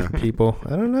mega Yeah. people.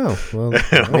 I don't know. Well,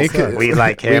 Make it- We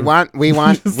like him. we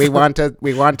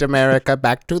want America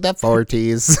back to the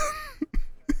 40s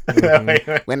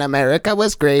when America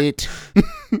was great.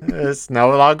 It's no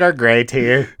longer great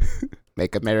here.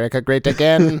 Make America great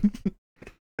again.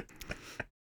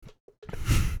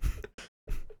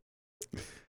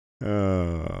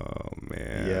 Oh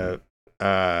man. Yeah.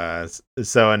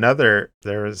 So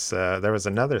there was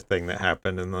another thing that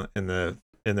happened in the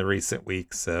recent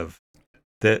weeks of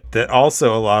that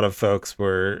also a lot of folks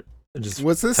were just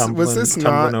Was this tumbling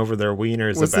not over their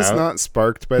wieners was this about. not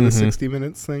sparked by the Mhm. 60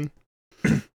 Minutes thing?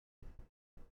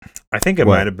 I think it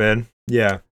What? might have been.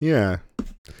 Yeah. Yeah.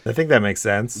 I think that makes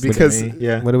sense. to Because- me,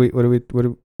 yeah. what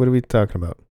are we talking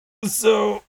about?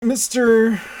 So,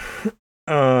 Mr.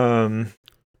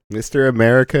 Mr.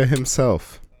 America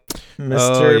himself.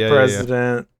 Mr. yeah.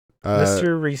 President, Uh,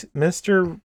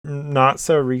 Mr. Not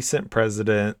so recent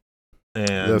president,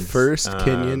 and the first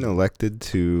Kenyan elected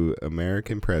to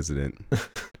American president.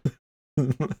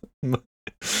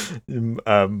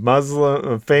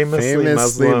 Muslim, famously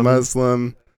Muslim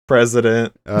Muslim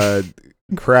president.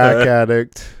 crack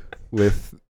addict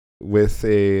with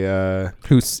a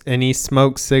And he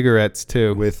smokes cigarettes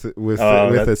too. with Oh,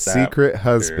 a that's that secret for sure.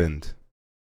 husband.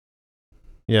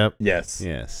 Yep. Yes.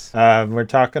 We're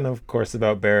talking, of course,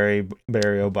 about Barry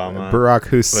Obama. Barack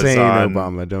Hussein on-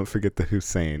 Obama. Don't forget the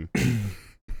Hussein.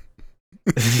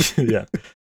 Yeah,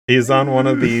 he's on one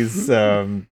of these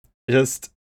just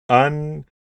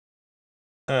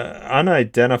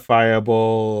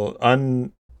unidentifiable,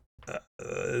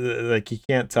 like you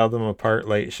can't tell them apart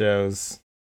late shows.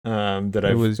 That It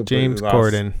I've was completely James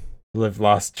Corden.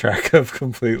 lost track of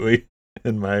completely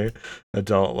in my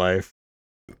adult life.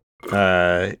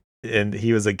 And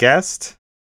he was a guest,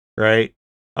 right?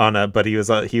 But he was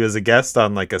a guest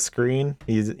on like a screen.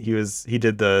 He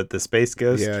did the Space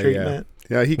Ghost treatment.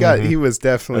 Yeah, he was Are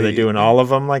definitely. they doing all of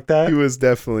them like that? He was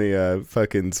definitely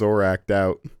fucking Zorak'd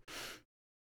out.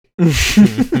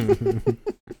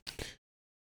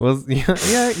 Well,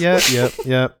 yeah.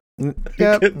 Yep.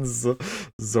 Getting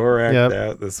Zorak'd Yep.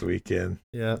 out this weekend.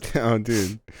 Yeah. Oh,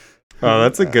 dude. Oh,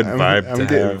 that's a good vibe I'm to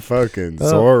getting have. fucking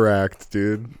Oh. Zorak'd,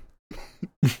 dude.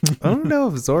 I don't know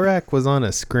if Zorak was on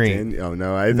a screen. Oh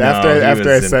no! No, After he I was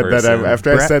in said that, person.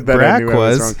 after I said that, I Brack knew I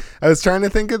was was. wrong. I was trying to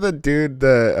think of the dude,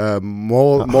 the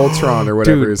Moltron or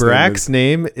whatever Dude, his Brack's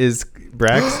name is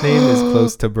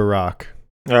close to Barack.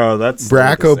 Oh, that's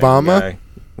Barack the same Obama? guy.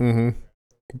 Mm-hmm.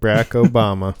 Barack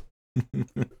Obama.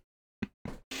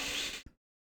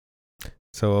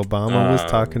 So Obama was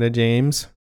talking to James.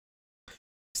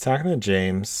 He's talking to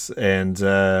James, and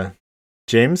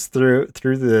James threw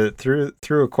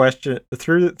a question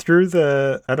through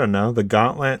the I don't know the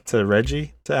gauntlet to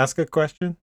Reggie to ask a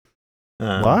question.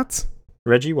 Watts?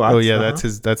 Reggie Watts. Oh yeah, that's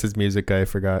his music guy. I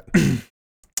forgot.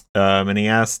 And he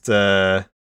asked,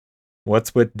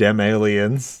 "What's with dem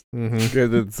aliens?" Mm-hmm. Yeah,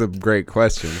 that's a great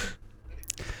question.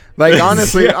 Like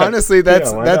honestly,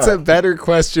 that's a better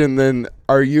question than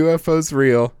are UFOs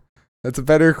real? That's a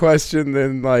better question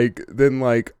than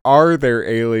are there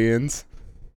aliens?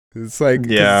 It's like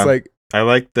yeah, it's like I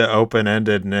like the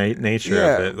open-ended nature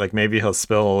Yeah. of it. Like maybe he'll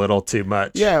spill a little too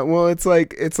much. yeah, well, it's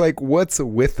like what's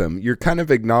with them? You're kind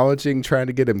of acknowledging, trying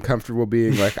to get him comfortable,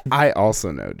 being like, I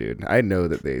also know, dude. I know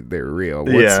that they're real.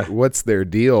 What's their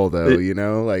deal though? You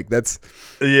know, like that's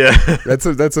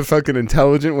that's a fucking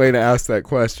intelligent way to ask that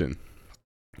question.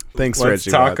 Thanks, Let's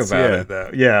Reggie talk Watts. about it though.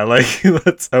 Yeah, like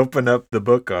let's open up the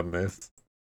book on this.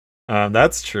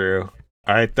 That's true.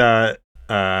 I thought,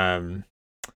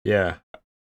 yeah.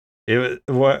 It was,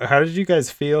 what? How did you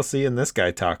guys feel seeing this guy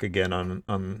talk again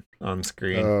on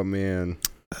screen? Oh man.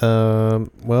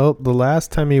 Well, the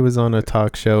last time he was on a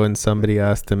talk show and somebody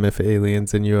asked him if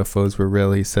aliens and UFOs were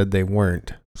real, he said they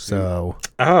weren't. So.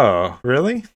 Oh,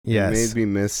 really? Yes. It made me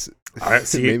miss.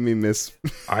 It made me miss.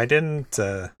 I didn't.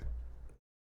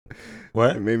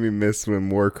 What? It made me miss when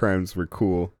war crimes were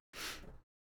cool.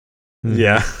 Mhm.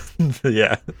 Yeah,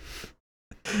 yeah.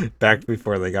 Back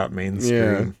before they got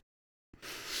mainstream.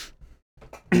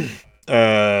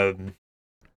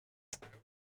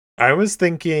 I was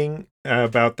thinking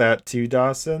about that too,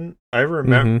 Dawson. I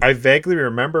remember, I vaguely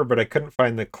remember, but I couldn't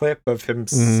find the clip of him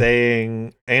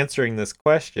answering this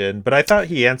question. But I thought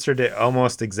he answered it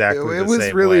almost exactly the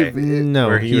same way. No,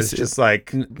 where he was just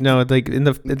like, no, like in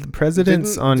the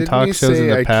presidents on talk shows in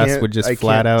the past would just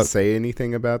flat out say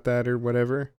anything about that or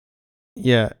whatever.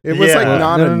 Yeah, it was like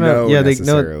not a no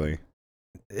necessarily.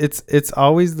 It's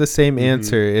always the same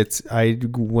answer. It's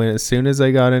as soon as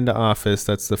I got into office,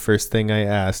 that's the first thing I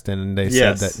asked, and they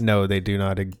said that no, they do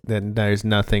not. That there's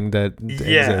nothing that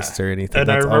exists or anything. And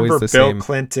that's I remember always the Bill same.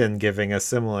 Clinton giving a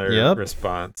similar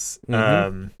response.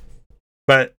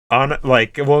 But on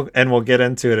we'll get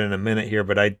into it in a minute here.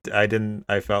 But I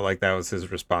felt like that was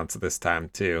his response this time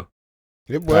too.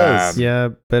 It was. Yeah,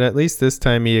 but at least this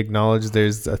time he acknowledged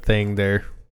there's a thing there.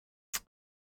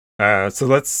 So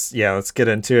let's get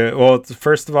into it. Well,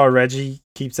 first of all, Reggie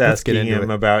keeps asking him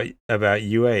about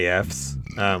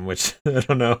UAFs, which I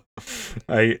don't know.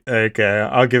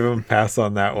 I'll give him a pass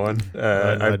on that one.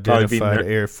 I'd probably be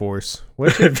Air Force.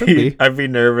 Which it could be. I'd be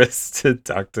nervous to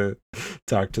talk to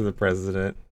the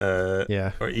president.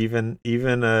 Yeah, or even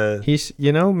he's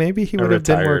maybe he would have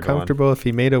been more comfortable if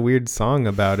he made a weird song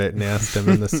about it and asked him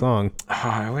in the song. Oh,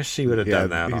 I wish he would have done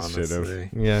that.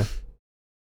 Honestly, yeah.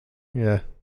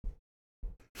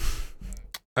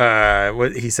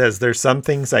 What he says, there's some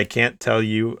things I can't tell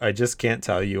you. I just can't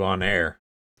tell you on air.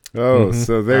 Oh,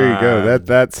 so there you go.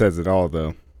 That says it all,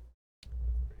 though.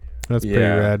 That's pretty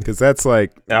rad. Because that's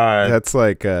like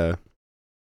I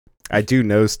do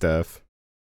know stuff,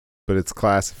 but it's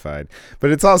classified.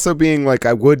 But it's also being like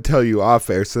I would tell you off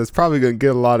air, so it's probably going to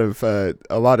get a lot of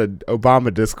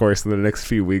Obama discourse in the next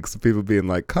few weeks of people being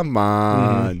like, "Come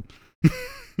on,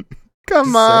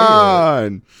 come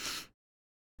on."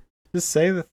 Just say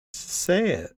it.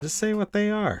 Just say what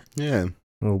they are. Yeah.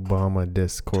 Obama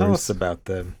discourse. Tell us about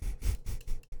them.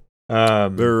 They're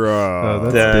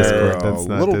Discord. That's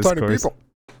not little discourse. tiny people.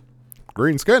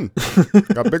 Green skin.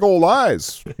 Got big old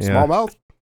eyes. Small mouth.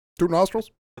 2 nostrils.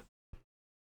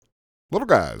 Little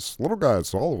guys,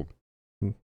 all of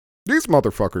them. These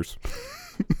motherfuckers.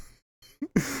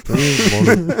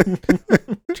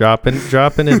 dropping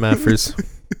MFers.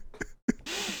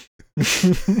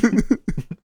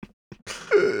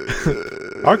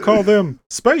 I call them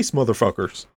space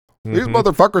motherfuckers. These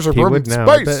motherfuckers are from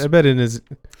space. I bet in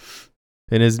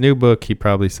his new book he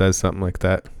probably says something like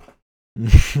that.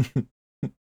 And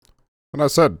I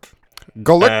said,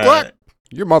 "Go lick black,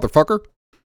 you motherfucker.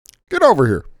 Get over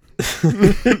here."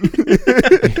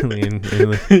 Alien.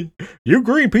 You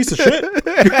green piece of shit.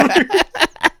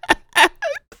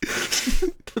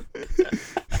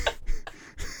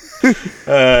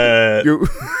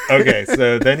 Okay,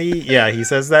 so then he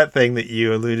says that thing that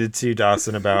you alluded to,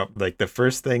 Dawson, about like the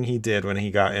first thing he did when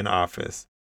he got in office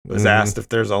was asked if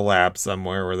there's a lab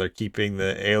somewhere where they're keeping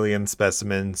the alien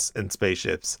specimens and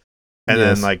spaceships, and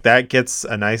then like that gets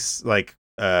a nice like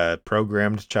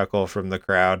programmed chuckle from the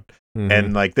crowd,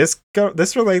 and like this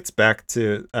relates back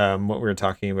to what we were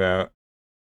talking about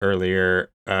earlier.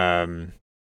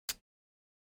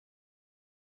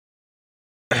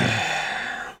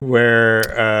 where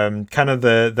kind of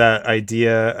that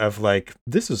idea of like,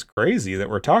 this is crazy that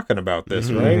we're talking about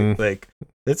this, right? Like,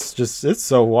 it's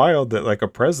so wild that like a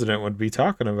president would be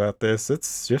talking about this.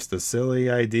 It's just a silly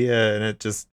idea, and it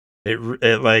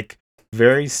like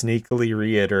very sneakily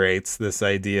reiterates this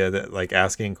idea that like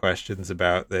asking questions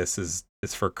about this is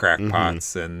for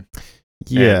crackpots and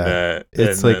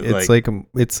it's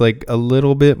like a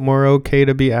little bit more okay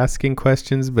to be asking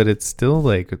questions, but it's still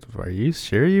like, are you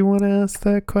sure you want to ask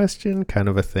that question, kind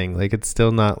of a thing. Like, it's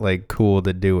still not like cool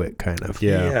to do it, kind of.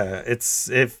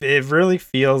 It really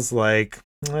feels like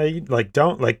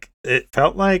don't like, it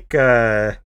felt like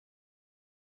I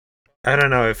don't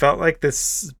know, it felt like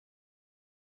this,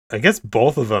 I guess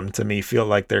both of them to me feel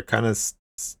like they're kind of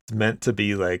meant to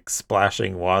be like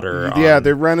splashing water.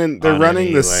 They're running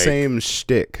the same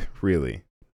shtick, really.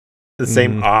 The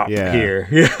same op here.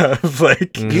 Yeah,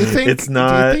 like, do you think it's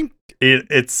not?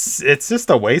 It's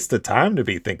just a waste of time to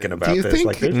be thinking about this. Think,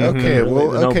 like, there's no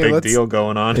big deal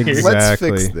going on here. Let's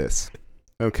fix this.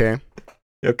 Okay.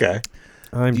 Okay.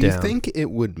 Do you think it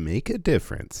would make a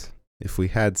difference if we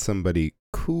had somebody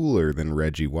cooler than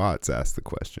Reggie Watts ask the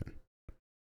question?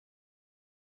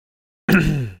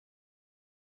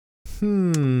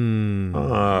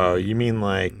 Oh, you mean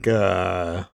like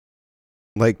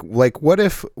what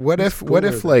if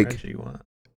like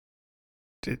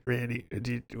Randy,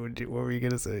 what were you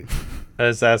gonna say? I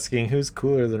was asking who's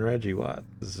cooler than Reggie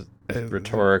Watts.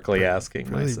 Rhetorically asking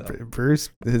myself.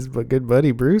 Bruce, his good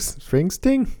buddy Bruce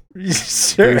Springsteen.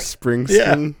 Sure. Bruce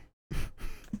Springsteen.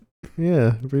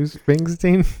 Yeah, Bruce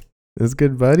Springsteen, his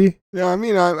good buddy. No, I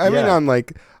mean on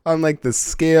like the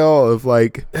scale of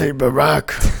like, hey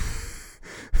Barack,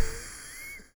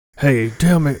 hey,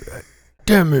 tell me,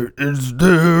 is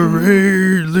there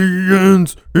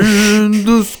aliens in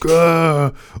the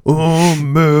sky,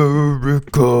 America?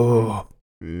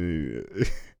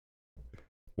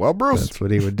 Well, Bruce, that's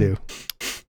what he would do.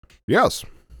 Yes,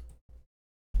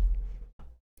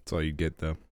 that's all you get,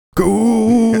 though.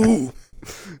 Go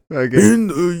in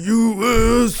the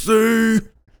USA.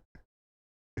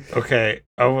 Okay,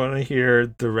 I want to hear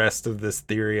the rest of this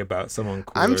theory about someone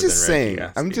cooler I'm just saying.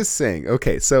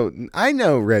 Okay, so I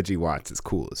know Reggie Watts is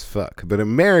cool as fuck, but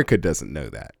America doesn't know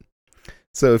that.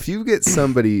 So if you get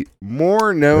somebody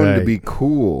more known to be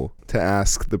cool to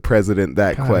ask the president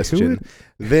that question,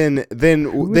 then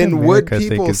would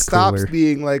people stop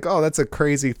being like, oh, that's a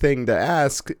crazy thing to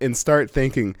ask, and start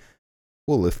thinking,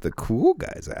 well, if the cool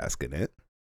guy's asking it,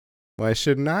 why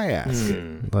shouldn't I ask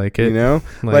it? Like it, you know,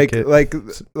 like the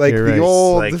right.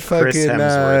 old like fucking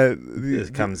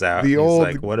it comes out. The old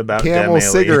like, what about Camel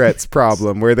cigarettes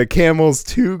problem, where the Camel's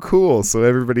too cool, so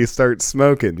everybody starts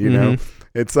smoking. You know,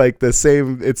 it's like the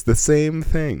same. It's the same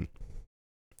thing.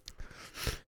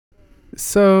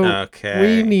 So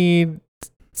we need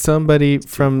somebody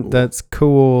that's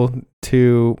cool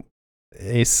to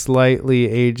a slightly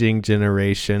aging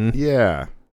generation. Yeah.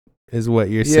 Is what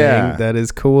you're saying. That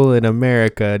is cool in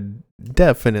America,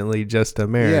 definitely just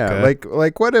America. Yeah,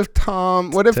 like what if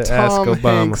Tom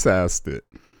Hanks asked it?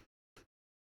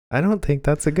 I don't think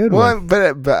that's a good one.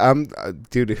 But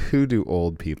dude, who do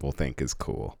old people think is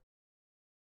cool?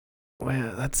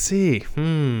 Well, let's see.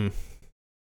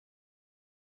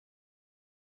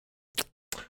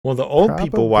 Well, the old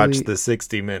people watch the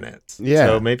 60 Minutes. Yeah.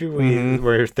 So maybe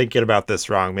we're thinking about this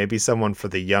wrong. Maybe someone for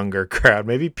the younger crowd.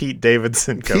 Maybe Pete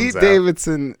Davidson comes out. Pete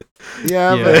Davidson.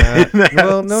 Yeah. But,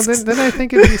 well, no, then I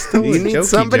think it'd be still you a need jokey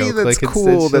somebody joke. that's like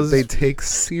cool that they take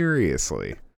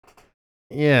seriously.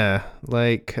 Yeah,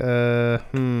 like I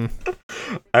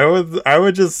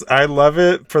love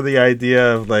it for the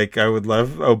idea of like, I would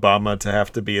love Obama to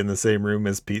have to be in the same room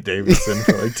as Pete Davidson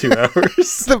for like 2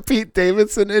 hours. The Pete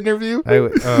Davidson interview?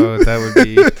 That would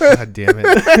be, god damn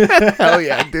it. Hell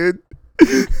yeah, dude.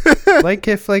 Like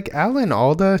if like Alan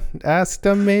Alda asked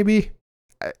him, maybe.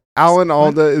 Alan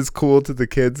Alda is cool to the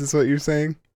kids, is what you're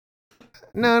saying?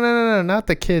 No, not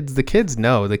the kids. The kids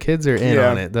know. The kids are in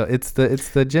on it. It's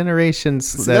the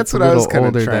generations that's what a I was little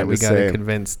older trying that we to gotta say.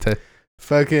 convince to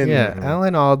fucking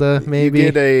Alan Alda, maybe.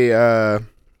 You get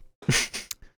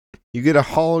a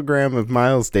hologram of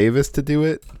Miles Davis to do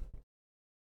it.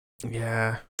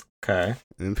 Yeah. Okay.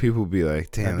 And people will be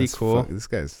like, "Damn, that'd be cool. This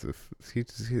guy's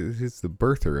he's the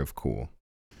birther of cool,"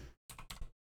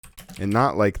 and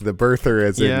not like the birther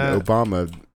as in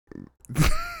Obama.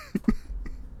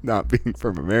 Not being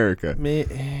from America.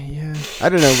 Yeah. I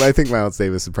don't know, but I think Miles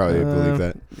Davis would probably believe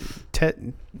that.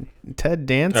 Ted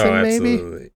Danson, maybe?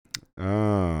 Absolutely.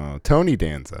 Oh, Tony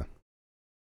Danza.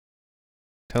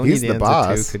 He's Danza the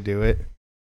boss. Too could do it.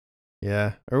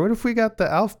 Yeah. Or what if we got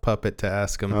the Alf puppet to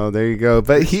ask him? Oh, there you go.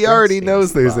 But he already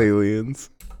knows there's aliens.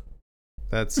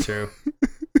 That's true.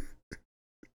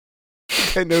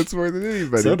 I knows more than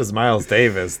anybody. So does Miles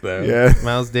Davis, though. Yeah.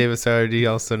 Miles Davis already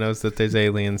also knows that there's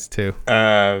aliens too.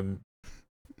 I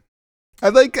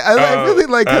really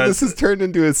like how this has turned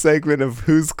into a segment of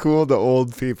who's cool to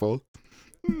old people.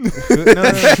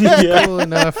 Yeah. Cool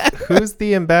enough. Who's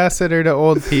the ambassador to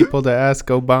old people to ask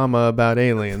Obama about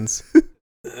aliens?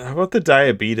 How about the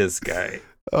diabetes guy?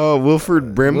 Oh,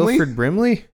 Wilford Brimley? Wilford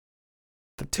Brimley?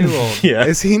 Too old. Yeah.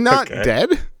 Is he not Okay.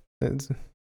 dead? It's-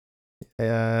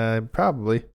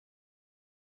 probably.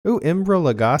 Ooh, Imbro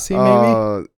Lagasse,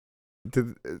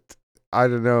 maybe? I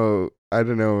don't know. I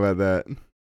don't know about that.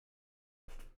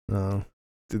 No.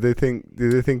 Did they think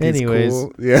Anyways, he's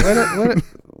cool? Yeah.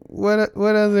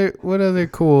 What other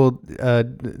cool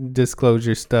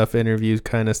disclosure stuff, interview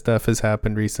kind of stuff has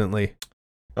happened recently?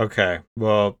 Okay.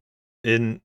 Well,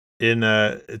 in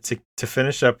to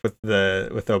finish up with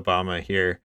Obama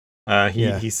here,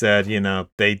 he said,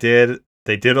 they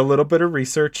did a little bit of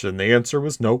research and the answer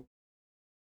was nope.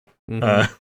 Mhm.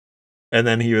 And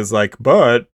then he was like,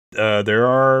 but there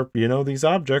are, these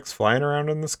objects flying around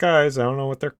in the skies. I don't know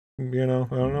what they're, I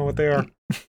don't know what they are.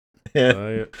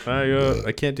 Yeah.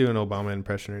 I can't do an Obama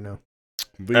impression right now.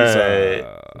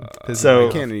 So-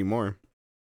 I can't anymore.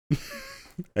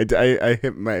 I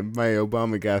hit my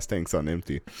Obama gas tanks on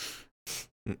empty.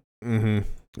 Mm-hmm.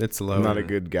 It's low. I'm not a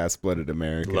good gas-blooded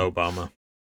American. Low Obama.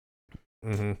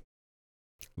 Mm-hmm.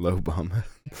 Low Obama.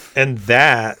 And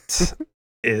that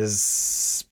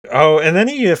is... Oh, and then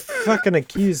he fucking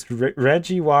accused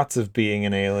Reggie Watts of being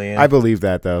an alien. I believe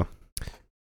that, though.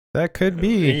 That could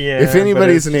be. Yeah, If but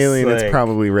anybody's it's an just alien, it's like-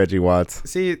 probably Reggie Watts.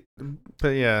 See, but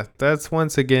yeah, that's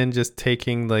once again just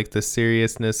taking like the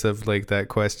seriousness of like that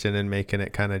question and making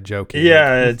it kind of jokey.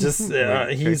 Yeah, it just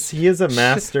Like, he is a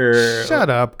master. Shut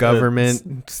up,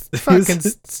 government! Fucking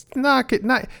knock it!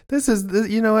 This is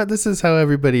you know what? This is how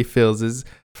everybody feels. Is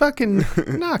fucking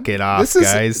knock it off,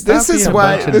 guys. This Stop is being a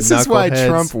why bunch of this is why knuckleheads.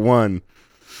 Trump won.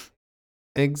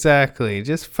 Exactly.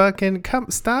 Just fucking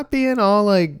stop being all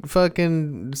like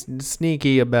fucking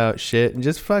sneaky about shit and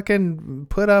just fucking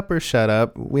put up or shut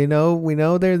up. We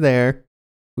know they're there.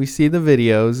 We see the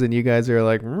videos and you guys are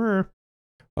like,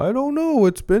 I don't know.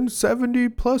 It's been 70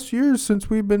 plus years since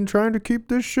we've been trying to keep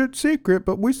this shit secret,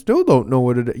 but we still don't know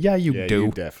what it is. Yeah, you do.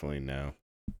 You definitely know.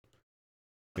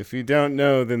 If you don't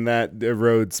know, then that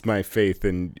erodes my faith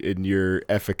in your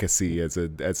efficacy as a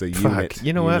unit. Fuck.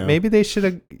 You know what? Maybe they should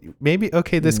have. Maybe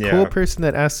okay. This cool person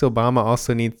that asks Obama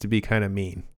also needs to be kind of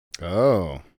mean.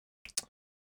 Oh.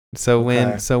 So when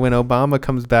Okay. Obama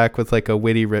comes back with like a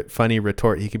witty, funny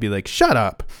retort, he could be like, "Shut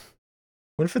up."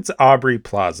 What if it's Aubrey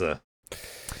Plaza?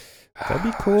 That'd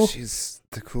be cool. She's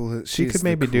the coolest. She she's could the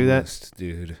maybe do that. coolest,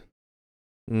 dude.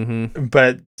 Mm-hmm.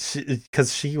 But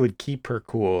because she would keep her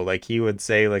cool, like he would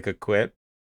say like a quip.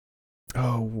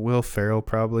 Oh, Will Ferrell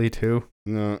probably too.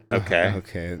 No. Okay.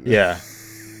 Okay. Yeah.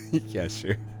 Yeah.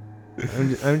 Sure.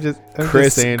 I'm just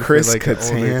Chris saying Kattan. for like an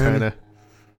older kind of.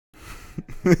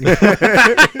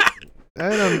 I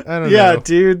don't Yeah, know.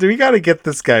 dude, we got to get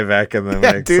this guy back in the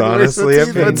Yeah, mix. dude, honestly, what's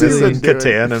I've he been doing? missing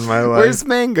Catan in my life. Where's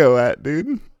Mango at,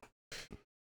 dude?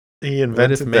 He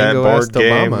invented that Mango board asked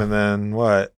game, Obama? and then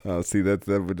what? Oh, see that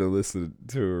would elicit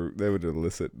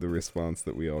the response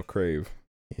that we all crave.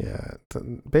 Yeah.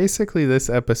 Basically, this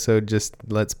episode just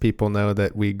lets people know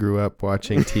that we grew up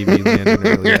watching TV Land and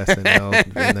early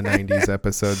SNL in the '90s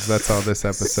episodes. That's all this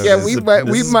episode Yeah, is. we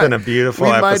This has been a beautiful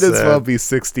We episode. might as well be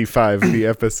 65 the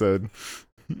episode.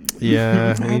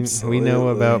 Yeah, we know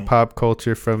Absolutely. about pop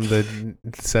culture from the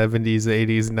 70s,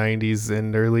 80s, 90s,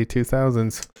 and early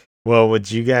 2000s. Well, would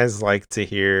you guys like to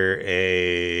hear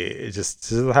just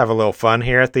to have a little fun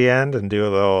here at the end and do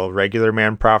a little regular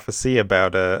man prophecy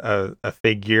about a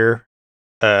figure,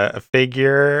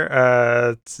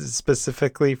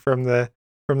 specifically from the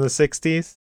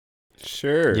 60s?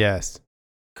 Sure. Yes.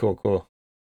 Cool.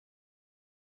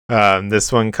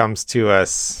 This one comes to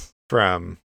us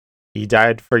from He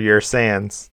Died for Your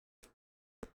Sands.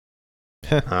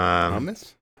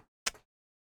 Thomas?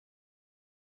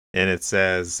 And it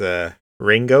says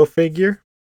Ringo figure.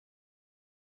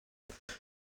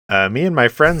 Me and my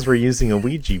friends were using a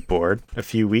Ouija board a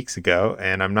few weeks ago,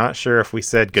 and I'm not sure if we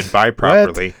said goodbye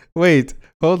properly. Wait,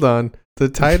 hold on. The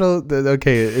title,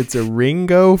 okay, it's a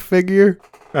Ringo figure,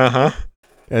 Uh-huh.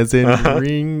 as in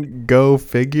Ringo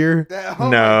figure. Oh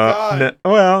No,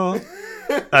 well,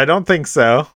 I don't think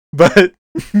so, but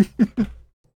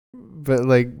But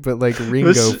like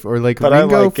Ringo, or like but I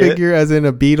Ringo like it. figure, as in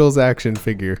a Beatles action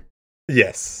figure.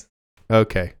 yes.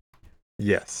 Okay,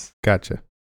 gotcha.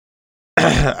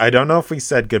 I don't know if we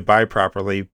said goodbye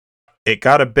properly. It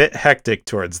got a bit hectic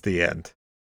towards the end.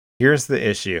 Here's the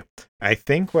issue. I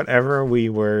think whatever we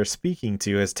were speaking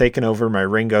to has taken over my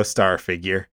Ringo Starr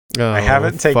figure. Oh, I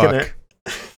haven't taken it.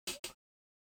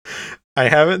 I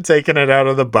haven't taken it out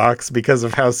of the box because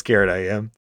of how scared I am.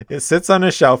 It sits on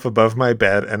a shelf above my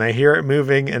bed, and I hear it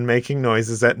moving and making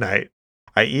noises at night.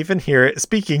 I even hear it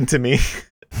speaking to me,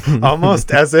 almost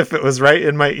as if it was right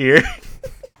in my ear.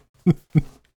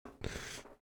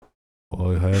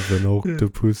 I have an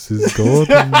octopus's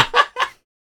garden.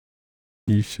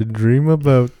 You should dream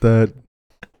about that.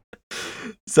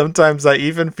 Sometimes I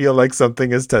even feel like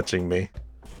something is touching me.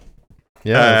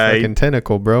 Yeah, fucking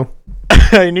tentacle, bro.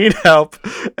 I need help,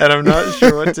 and I'm not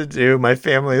sure what to do. My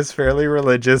family is fairly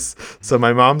religious, so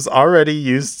my mom's already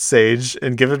used sage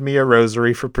and given me a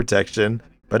rosary for protection.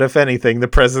 But if anything, the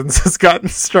presence has gotten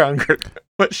stronger.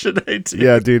 What should I do?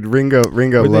 Yeah, dude, Ringo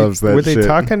loves that Were shit. they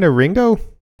talking to Ringo?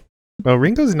 Well,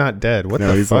 Ringo's not dead. What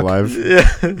the he's fuck? alive. Yeah.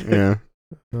 Yeah.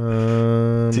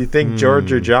 Do you think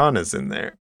George or John is in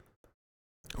there?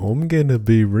 I'm gonna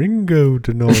be Ringo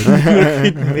tonight. Look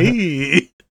at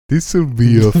me. This'll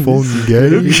be a fun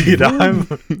game. Look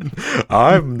at,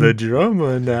 I'm the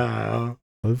drummer now.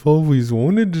 I've always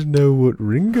wanted to know what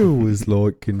Ringo was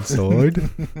like inside.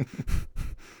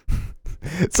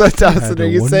 So, Dawson, had a are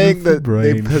you saying wonderful that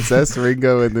brain. they possess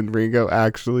Ringo and then Ringo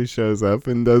actually shows up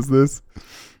and does this?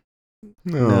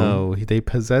 No, they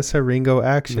possess a Ringo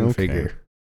action Okay. figure.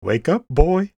 Wake up,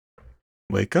 boy.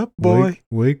 Wake up, boy.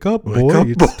 Wake up, Wake boy. up,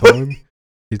 It's boy. time.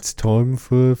 It's time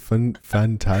for a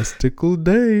fantastical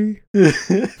day.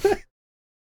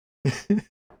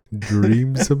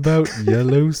 Dreams about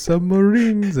yellow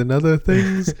submarines and other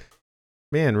things.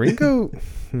 Man, Ringo.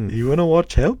 You want to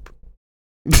watch Help?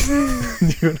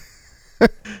 Should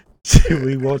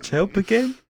we watch Help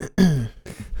again?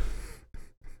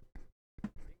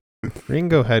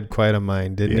 Ringo had quite a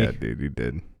mind, didn't Yeah, he? dude, he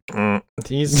did.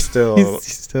 He's still He's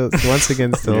still once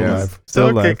again still Yeah. alive. still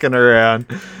alive. kicking around.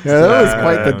 Yeah, that was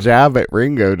quite the Uh, jab at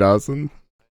Ringo, Dawson.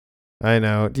 I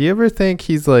know. Do you ever think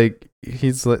he's like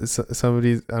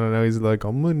somebody's? I don't know. He's like,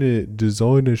 I'm gonna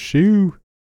design a shoe,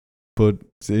 but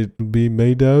it'll be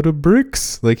made out of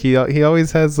bricks. Like he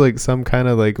always has like some kind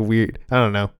of like weird. I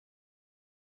don't know.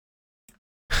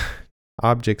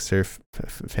 Objects are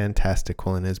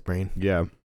fantastical in his brain. Yeah.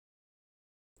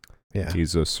 Yeah.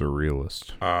 He's a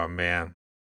surrealist. Oh man,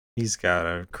 he's got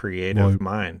a creative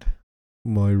My- mind.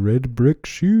 My red brick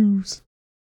shoes.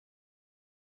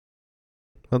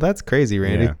 Well, that's crazy,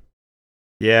 Randy. Yeah.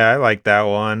 Yeah, I like that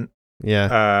one. Yeah.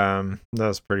 That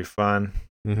was pretty fun.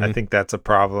 Mhm. I think that's a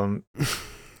problem.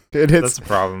 It That's is. a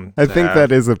problem. I to think have.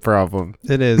 that is a problem.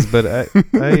 It is, but I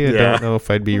Yeah. don't know if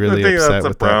I'd be really I think upset that's a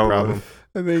with that problem.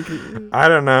 I think. I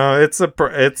don't know. It's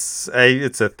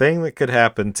a thing that could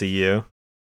happen to you,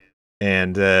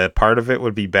 and part of it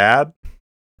would be bad,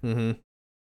 Mm-hmm.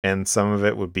 and some of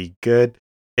it would be good.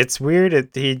 It's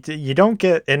weird. You don't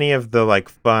get any of the like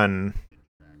fun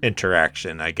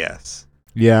interaction, I guess,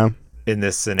 Yeah. in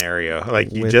this scenario.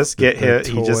 Like you With just get the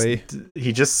him.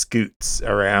 He just scoots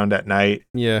around at night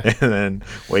Yeah. and then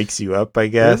wakes you up, I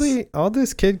guess. Really, all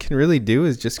this kid can really do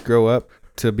is just grow up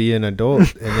to be an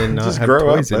adult and then not Just have grow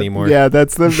up, toys but- anymore. Yeah,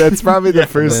 that's probably the Yeah.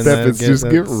 first Then step. Is just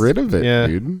get that's- rid of it, yeah.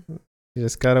 dude. You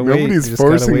just gotta wait. Nobody's You just gotta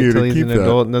forcing wait you till to he's keep an that.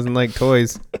 adult and doesn't like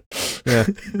toys. Yeah.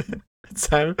 It's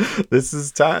time. This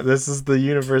is time. This is the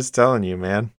universe telling you,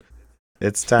 man.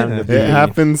 It's time to be. It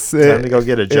happens. Time to go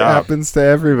get a It job. happens to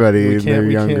everybody We in their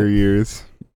can't- younger years.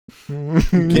 Can't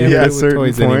At do it a with certain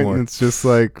toys point, anymore. it's just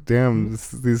like, damn,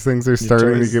 these things are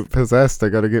starting toys- to get possessed. I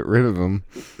got to get rid of them.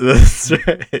 That's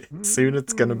right. Soon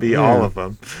it's gonna be all Yeah. of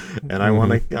them, and I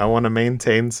want to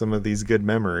maintain some of these good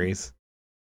memories.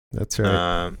 That's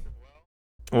right.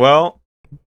 Well,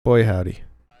 Boy, howdy.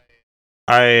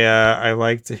 I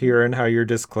liked hearing how your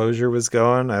disclosure was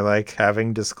going. I like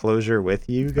having disclosure with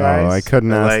you guys. Oh, I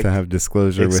couldn't ask like to have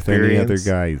disclosure with any other experience.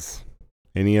 guys,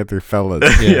 any other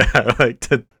fellas. Yeah.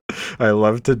 I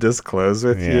love to disclose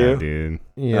with Yeah, you. dude.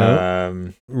 Yeah.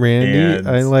 Randy, and-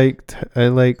 I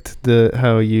liked the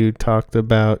how you talked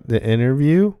about the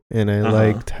interview, and I Uh-huh.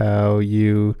 liked how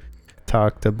you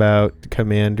talked about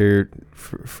Commander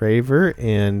Fravor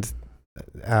and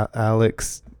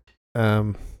Alex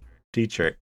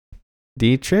Dietrich.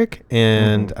 Dietrich,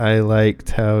 and I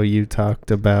liked how you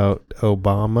talked about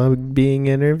Obama being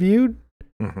interviewed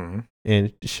Mm-hmm.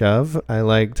 and Shove. I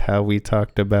liked how we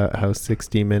talked about how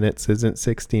 60 minutes isn't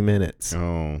 60 minutes.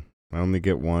 Oh, I only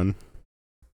get one.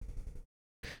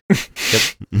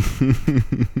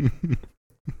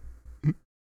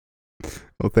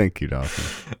 Well, thank you,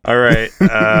 Dawson. All right.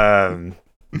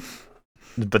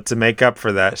 But to make up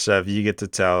for that, Chev, you get to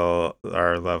tell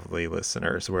our lovely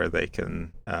listeners where they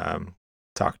can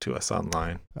talk to us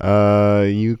online?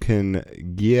 You can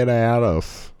get at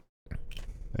us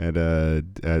at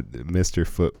Mr.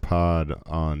 Foot Pod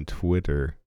on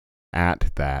Twitter.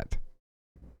 At that.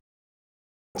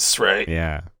 That's right.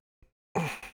 Yeah.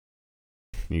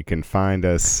 You can find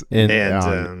us And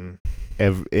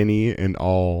any and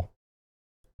all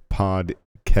pod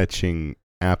catching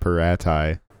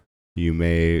apparati you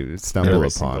may stumble every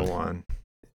upon. single one.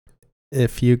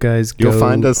 If you guys You'll go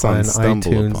find us on iTunes,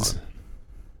 StumbleUpon.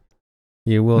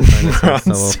 you will find us on On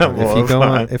StumbleUpon.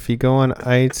 StumbleUpon. If you go on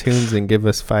iTunes and give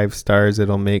us 5 stars,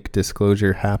 it'll make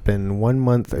disclosure happen 1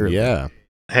 month early. Yeah.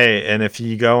 Hey, and if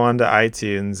you go onto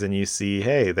iTunes and you see,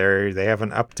 hey, they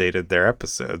haven't updated their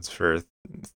episodes for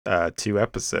 2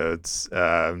 episodes.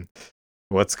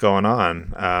 What's going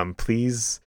on?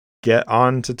 Please get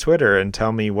on to Twitter and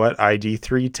tell me what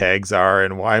ID3 tags are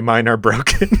and why mine are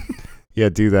broken. Yeah,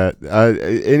 do that.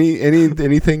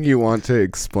 Anything you want to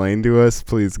explain to us,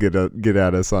 please get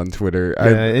at us on Twitter. Yeah,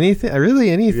 anything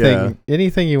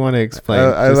you want to explain.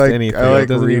 Anything. I like it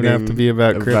doesn't even have to be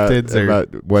about cryptids or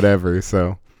about whatever.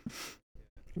 So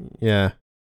yeah,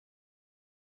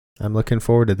 I'm looking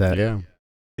forward to that. yeah.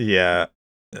 Yeah,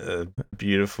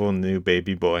 beautiful new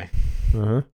baby boy.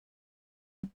 All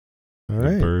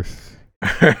right. Birth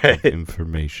All right,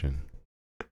 information.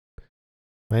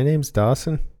 My name's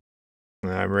Dawson.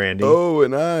 I'm Randy. Oh,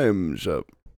 and I'm Shep.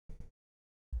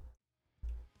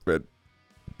 And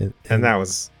that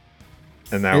was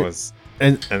And that was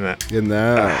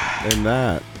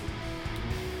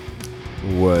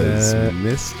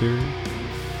Mr.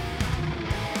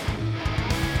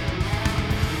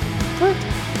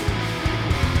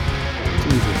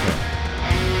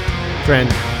 Friend.